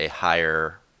get a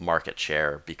higher market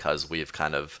share because we've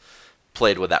kind of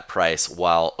played with that price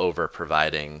while over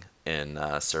providing in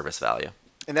service value.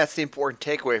 And that's the important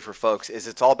takeaway for folks is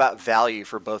it's all about value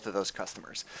for both of those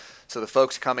customers. So the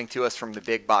folks coming to us from the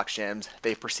big box gyms,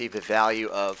 they perceive the value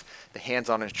of the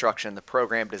hands-on instruction, the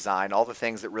program design, all the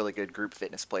things that really good group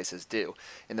fitness places do.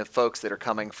 And the folks that are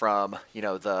coming from,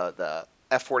 the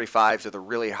F45s or the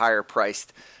really higher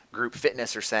priced group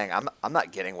fitness are saying, I'm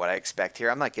not getting what I expect here.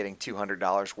 I'm not getting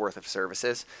 $200 worth of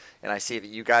services. And I see that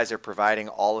you guys are providing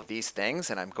all of these things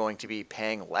and I'm going to be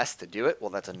paying less to do it. Well,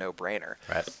 that's a no-brainer.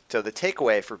 Right. So the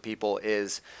takeaway for people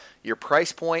is your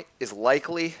price point is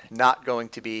likely not going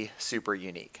to be super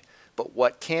unique. But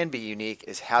what can be unique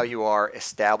is how you are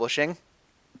establishing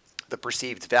the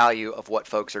perceived value of what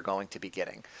folks are going to be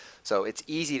getting. So it's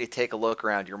easy to take a look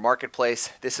around your marketplace.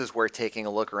 This is where taking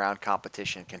a look around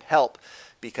competition can help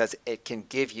because it can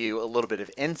give you a little bit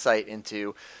of insight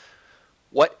into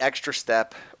what extra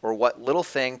step or what little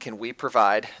thing can we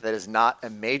provide that is not a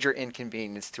major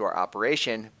inconvenience to our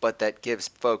operation, but that gives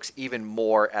folks even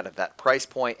more out of that price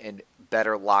point and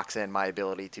better locks in my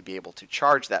ability to be able to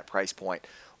charge that price point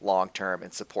long term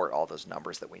and support all those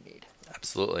numbers that we need.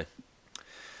 Absolutely.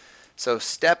 So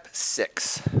step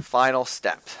 6, final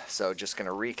step. So just going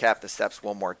to recap the steps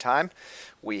one more time.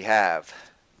 We have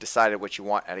decided what you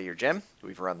want out of your gym.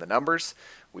 We've run the numbers.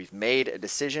 We've made a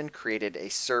decision, created a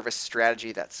service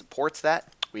strategy that supports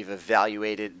that. We've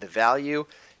evaluated the value.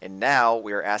 And now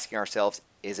we're asking ourselves,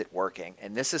 is it working?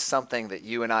 And this is something that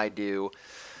you and I do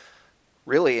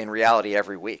really in reality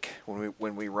every week.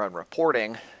 When we run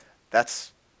reporting,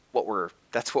 that's what we're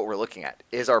looking at.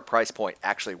 Is our price point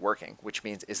actually working? Which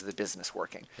means, is the business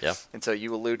working? Yeah. And so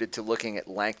you alluded to looking at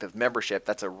length of membership.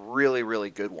 That's a really, really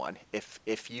good one.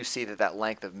 If you see that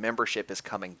length of membership is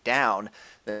coming down,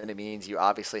 then it means you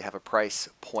obviously have a price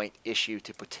point issue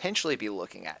to potentially be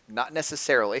looking at. Not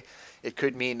necessarily. It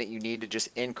could mean that you need to just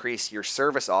increase your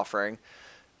service offering,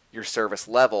 your service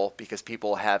level, because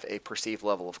people have a perceived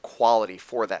level of quality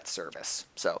for that service.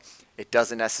 So it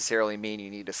doesn't necessarily mean you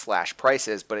need to slash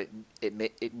prices, but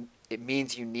it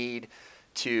means you need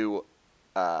to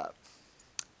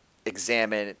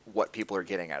examine what people are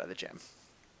getting out of the gym.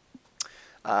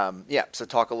 So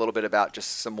talk a little bit about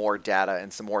just some more data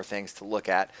and some more things to look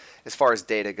at as far as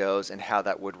data goes and how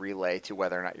that would relay to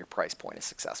whether or not your price point is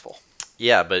successful.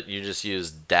 Yeah, but you just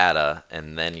used data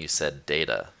and then you said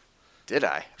data. Did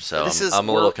I? So I'm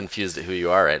a little confused at who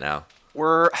you are right now.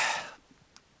 We're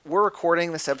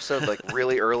recording this episode like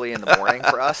really early in the morning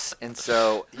for us, and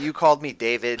so you called me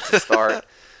David to start.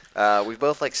 We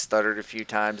both like stuttered a few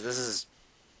times.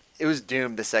 It was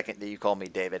doomed the second that you called me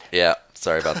David. Yeah,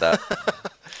 sorry about that.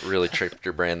 Really tricked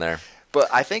your brain there. But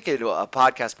I think in a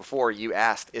podcast before you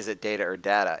asked, is it data or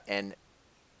data? And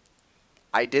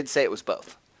I did say it was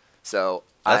both. So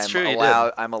That's true,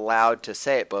 I'm allowed to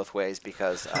say it both ways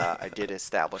because I did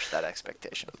establish that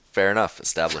expectation. Fair enough.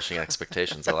 Establishing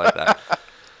expectations. I like that.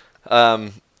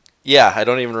 I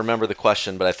don't even remember the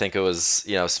question, but I think it was,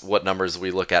 what numbers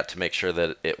we look at to make sure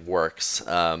that it works.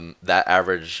 That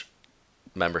average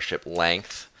membership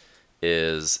length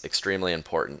is extremely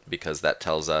important because that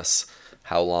tells us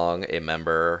how long a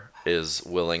member is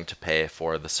willing to pay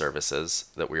for the services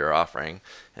that we are offering.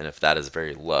 And if that is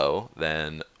very low,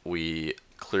 then we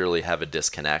clearly have a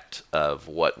disconnect of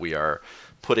what we are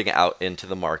putting out into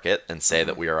the market and say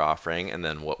that we are offering and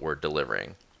then what we're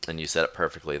delivering. And you said it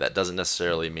perfectly. That doesn't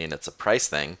necessarily mean it's a price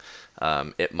thing.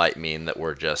 It might mean that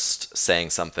we're just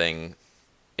saying something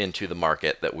into the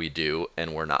market that we do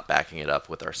and we're not backing it up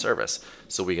with our service.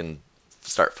 So we can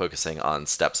start focusing on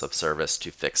steps of service to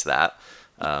fix that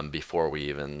before we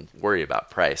even worry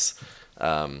about price.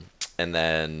 And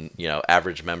then,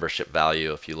 average membership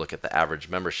value, if you look at the average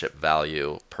membership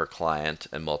value per client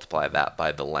and multiply that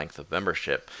by the length of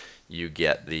membership, you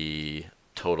get the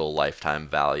total lifetime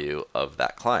value of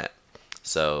that client.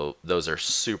 So those are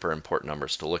super important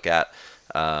numbers to look at.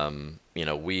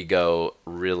 We go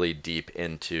really deep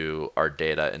into our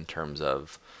data in terms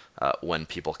of when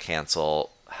people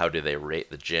cancel, how do they rate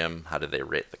the gym? How do they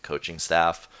rate the coaching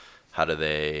staff? How do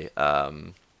they,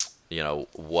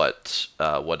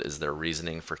 what is their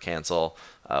reasoning for cancel?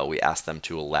 We ask them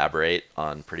to elaborate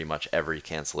on pretty much every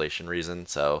cancellation reason.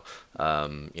 So,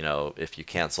 if you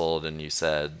canceled and you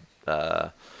said,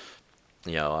 I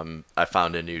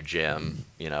found a new gym,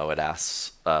 it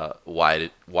asks, why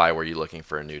were you looking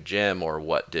for a new gym, or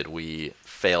what did we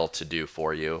fail to do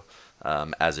for you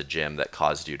as a gym that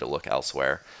caused you to look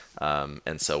elsewhere?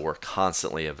 And so we're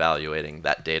constantly evaluating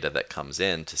that data that comes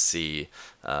in to see,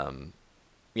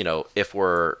 if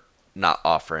we're not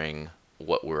offering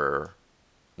what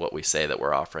we say that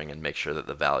we're offering, and make sure that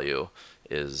the value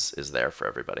is there for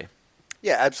everybody.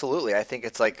 Yeah, absolutely. I think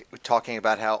it's like talking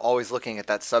about how always looking at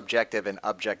that subjective and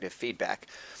objective feedback.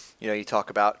 You talk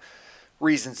about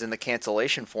reasons in the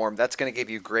cancellation form. That's going to give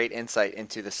you great insight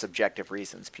into the subjective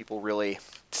reasons. People really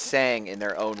saying in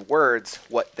their own words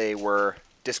what they were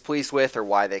displeased with or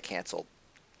why they canceled.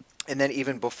 And then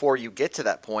even before you get to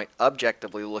that point,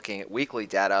 objectively looking at weekly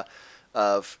data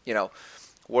of,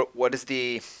 what is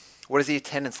the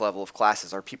attendance level of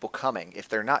classes? Are people coming? If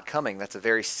they're not coming, that's a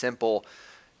very simple,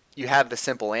 you have the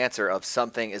simple answer of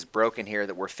something is broken here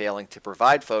that we're failing to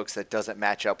provide folks that doesn't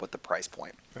match up with the price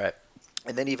point. Right.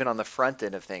 And then even on the front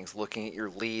end of things, looking at your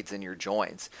leads and your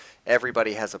joins,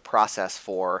 everybody has a process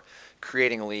for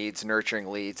creating leads,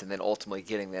 nurturing leads, and then ultimately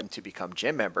getting them to become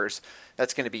gym members.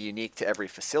 That's going to be unique to every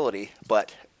facility.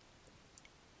 But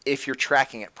if you're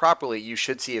tracking it properly, you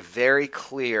should see a very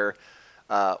clear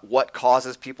what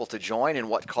causes people to join and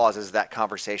what causes that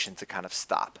conversation to kind of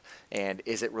stop. And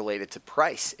is it related to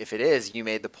price? If it is, you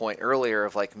made the point earlier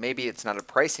of like maybe it's not a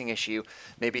pricing issue,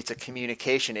 maybe it's a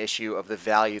communication issue of the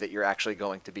value that you're actually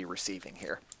going to be receiving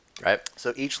here. Right.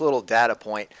 So each little data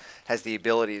point has the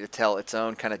ability to tell its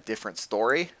own kind of different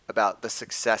story about the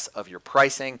success of your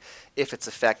pricing, if it's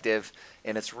effective,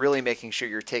 and it's really making sure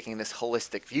you're taking this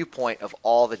holistic viewpoint of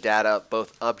all the data,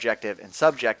 both objective and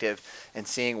subjective, and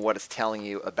seeing what it's telling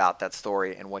you about that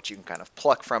story and what you can kind of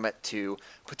pluck from it to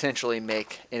potentially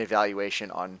make an evaluation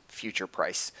on future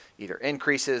price, either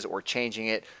increases or changing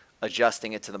it,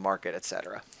 adjusting it to the market,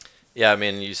 etc. Yeah, I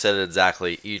mean, you said it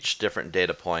exactly. Each different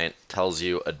data point tells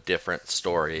you a different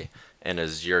story, and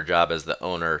is your job as the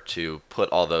owner to put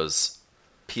all those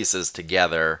pieces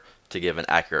together to give an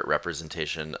accurate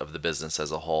representation of the business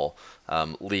as a whole.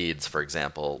 Leads, for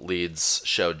example, leads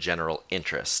show general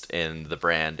interest in the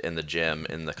brand, in the gym,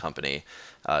 in the company.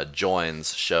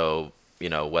 Joins show,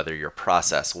 whether your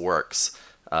process works.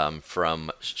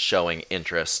 From showing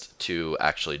interest to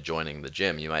actually joining the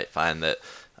gym. You might find that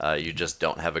you just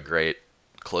don't have a great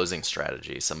closing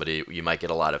strategy. You might get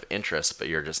a lot of interest, but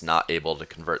you're just not able to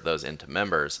convert those into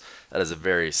members. That is a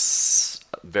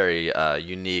very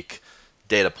unique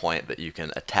data point that you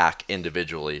can attack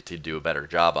individually to do a better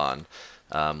job on.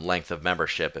 Length of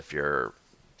membership, if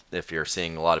you're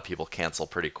seeing a lot of people cancel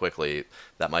pretty quickly,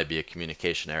 that might be a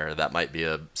communication error. That might be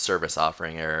a service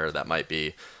offering error. That might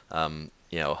be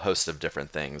a host of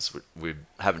different things. We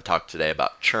haven't talked today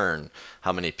about churn,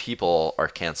 how many people are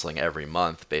canceling every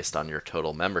month based on your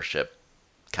total membership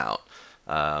count.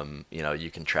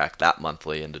 You can track that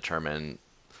monthly and determine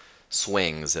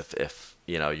swings if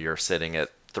you're sitting at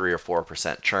 3 or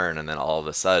 4% churn, and then all of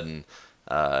a sudden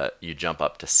you jump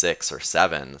up to 6 or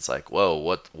 7. It's like,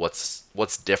 whoa,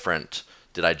 what's different?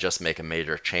 Did I just make a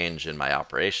major change in my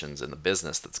operations in the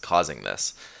business that's causing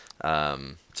this?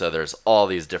 So there's all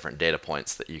these different data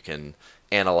points that you can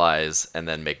analyze and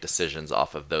then make decisions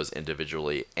off of those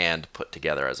individually and put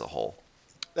together as a whole.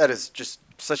 That is just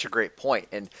such a great point.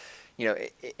 And,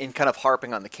 in kind of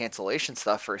harping on the cancellation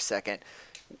stuff for a second,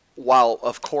 while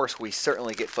of course we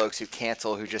certainly get folks who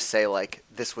cancel who just say like,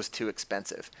 this was too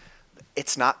expensive.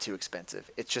 It's not too expensive.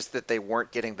 It's just that they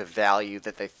weren't getting the value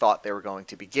that they thought they were going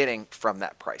to be getting from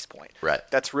that price point. Right.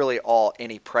 That's really all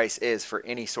any price is for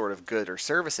any sort of good or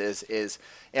services is,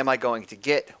 am I going to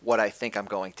get what I think I'm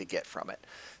going to get from it?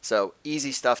 So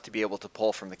easy stuff to be able to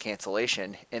pull from the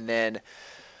cancellation. And then,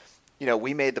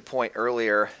 we made the point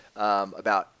earlier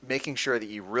about making sure that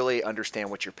you really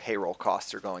understand what your payroll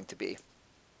costs are going to be.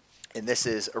 And this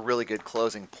is a really good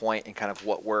closing point, and kind of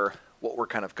what we're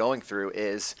kind of going through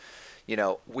is,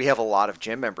 we have a lot of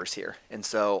gym members here. And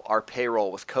so our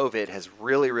payroll with COVID has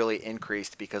really, really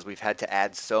increased because we've had to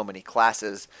add so many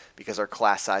classes because our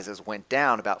class sizes went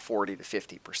down about 40 to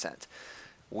 50%.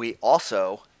 We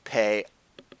also pay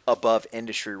above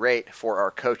industry rate for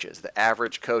our coaches. The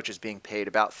average coach is being paid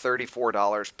about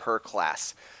 $34 per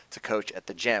class to coach at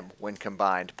the gym when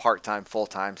combined part-time,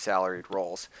 full-time, salaried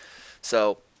roles.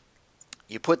 So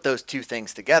you put those two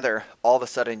things together, all of a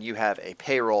sudden you have a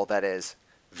payroll that is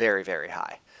very, very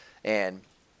high. And,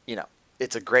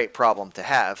 it's a great problem to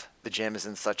have. The gym is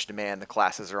in such demand, the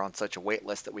classes are on such a wait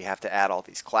list that we have to add all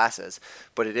these classes,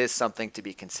 but it is something to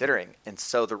be considering. And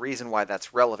so the reason why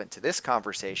that's relevant to this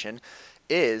conversation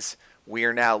is we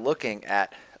are now looking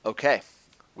at, okay,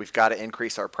 we've got to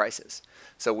increase our prices.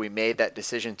 So we made that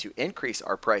decision to increase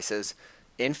our prices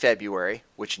in February,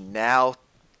 which now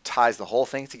ties the whole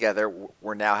thing together.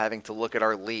 We're now having to look at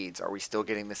our leads. Are we still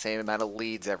getting the same amount of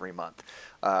leads every month,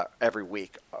 every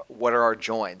week? What are our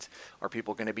joins? Are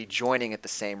people going to be joining at the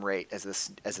same rate as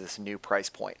this new price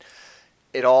point?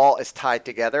 it all is tied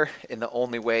together, and the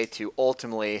only way to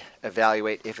ultimately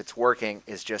evaluate if it's working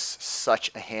is just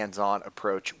such a hands-on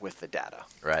approach with the data.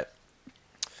 Right.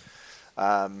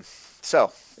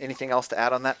 So, anything else to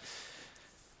add on that?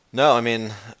 No, I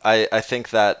mean, I think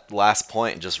that last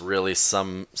point just really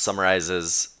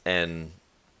summarizes and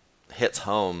hits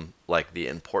home like the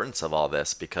importance of all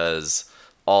this, because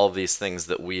all of these things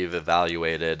that we've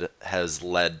evaluated has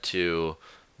led to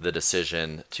the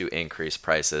decision to increase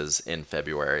prices in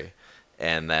February.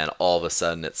 And then all of a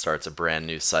sudden it starts a brand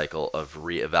new cycle of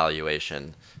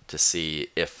reevaluation to see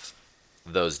if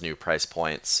those new price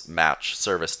points match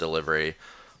service delivery,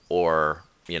 or,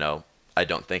 I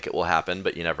don't think it will happen,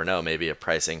 but you never know. Maybe a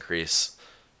price increase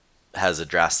has a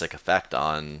drastic effect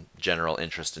on general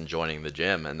interest in joining the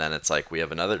gym, and then it's like we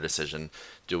have another decision.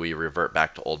 Do we revert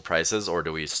back to old prices, or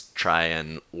do we try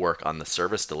and work on the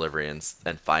service delivery and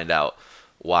find out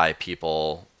why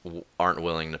people aren't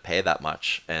willing to pay that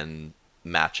much and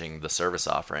matching the service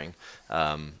offering?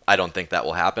 I don't think that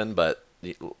will happen, but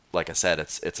like I said,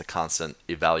 it's a constant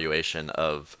evaluation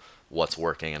of what's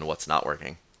working and what's not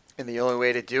working. And the only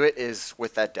way to do it is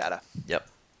with that data. Yep.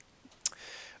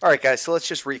 All right, guys, so let's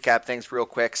just recap things real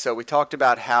quick. So we talked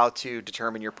about how to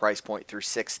determine your price point through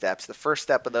 6 steps. The first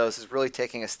step of those is really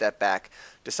taking a step back,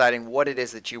 deciding what it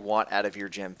is that you want out of your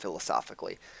gym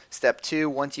philosophically. Step 2,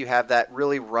 once you have that,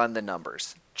 really run the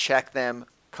numbers. Check them,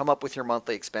 come up with your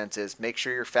monthly expenses, make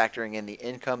sure you're factoring in the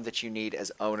income that you need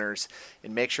as owners,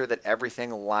 and make sure that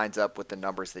everything lines up with the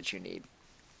numbers that you need.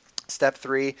 Step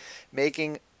 3,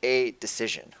 making a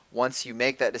decision. Once you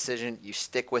make that decision, you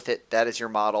stick with it. That is your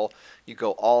model. You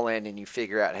go all in and you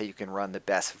figure out how you can run the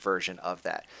best version of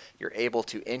that. You're able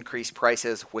to increase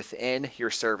prices within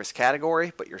your service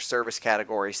category, but your service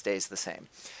category stays the same.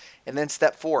 And then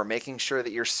step 4, making sure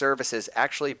that your services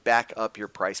actually back up your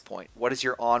price point. What is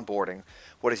your onboarding?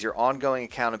 What is your ongoing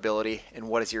accountability? And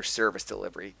what is your service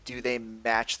delivery? Do they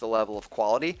match the level of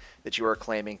quality that you are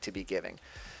claiming to be giving?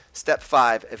 Step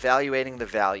 5, evaluating the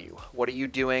value. What are you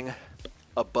doing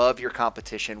above your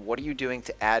competition? What are you doing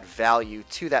to add value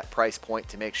to that price point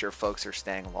to make sure folks are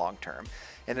staying long term?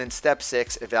 And then step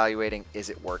 6, evaluating, is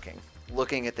it working?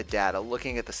 Looking at the data,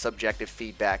 looking at the subjective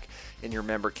feedback in your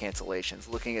member cancellations,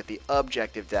 looking at the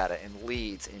objective data in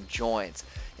leads, in joins,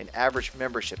 in average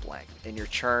membership length, in your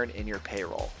churn, in your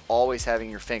payroll. Always having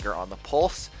your finger on the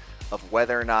pulse of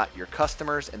whether or not your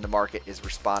customers and the market is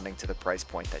responding to the price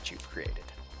point that you've created.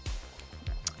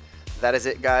 That is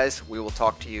it, guys. We will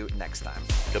talk to you next time.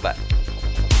 Goodbye.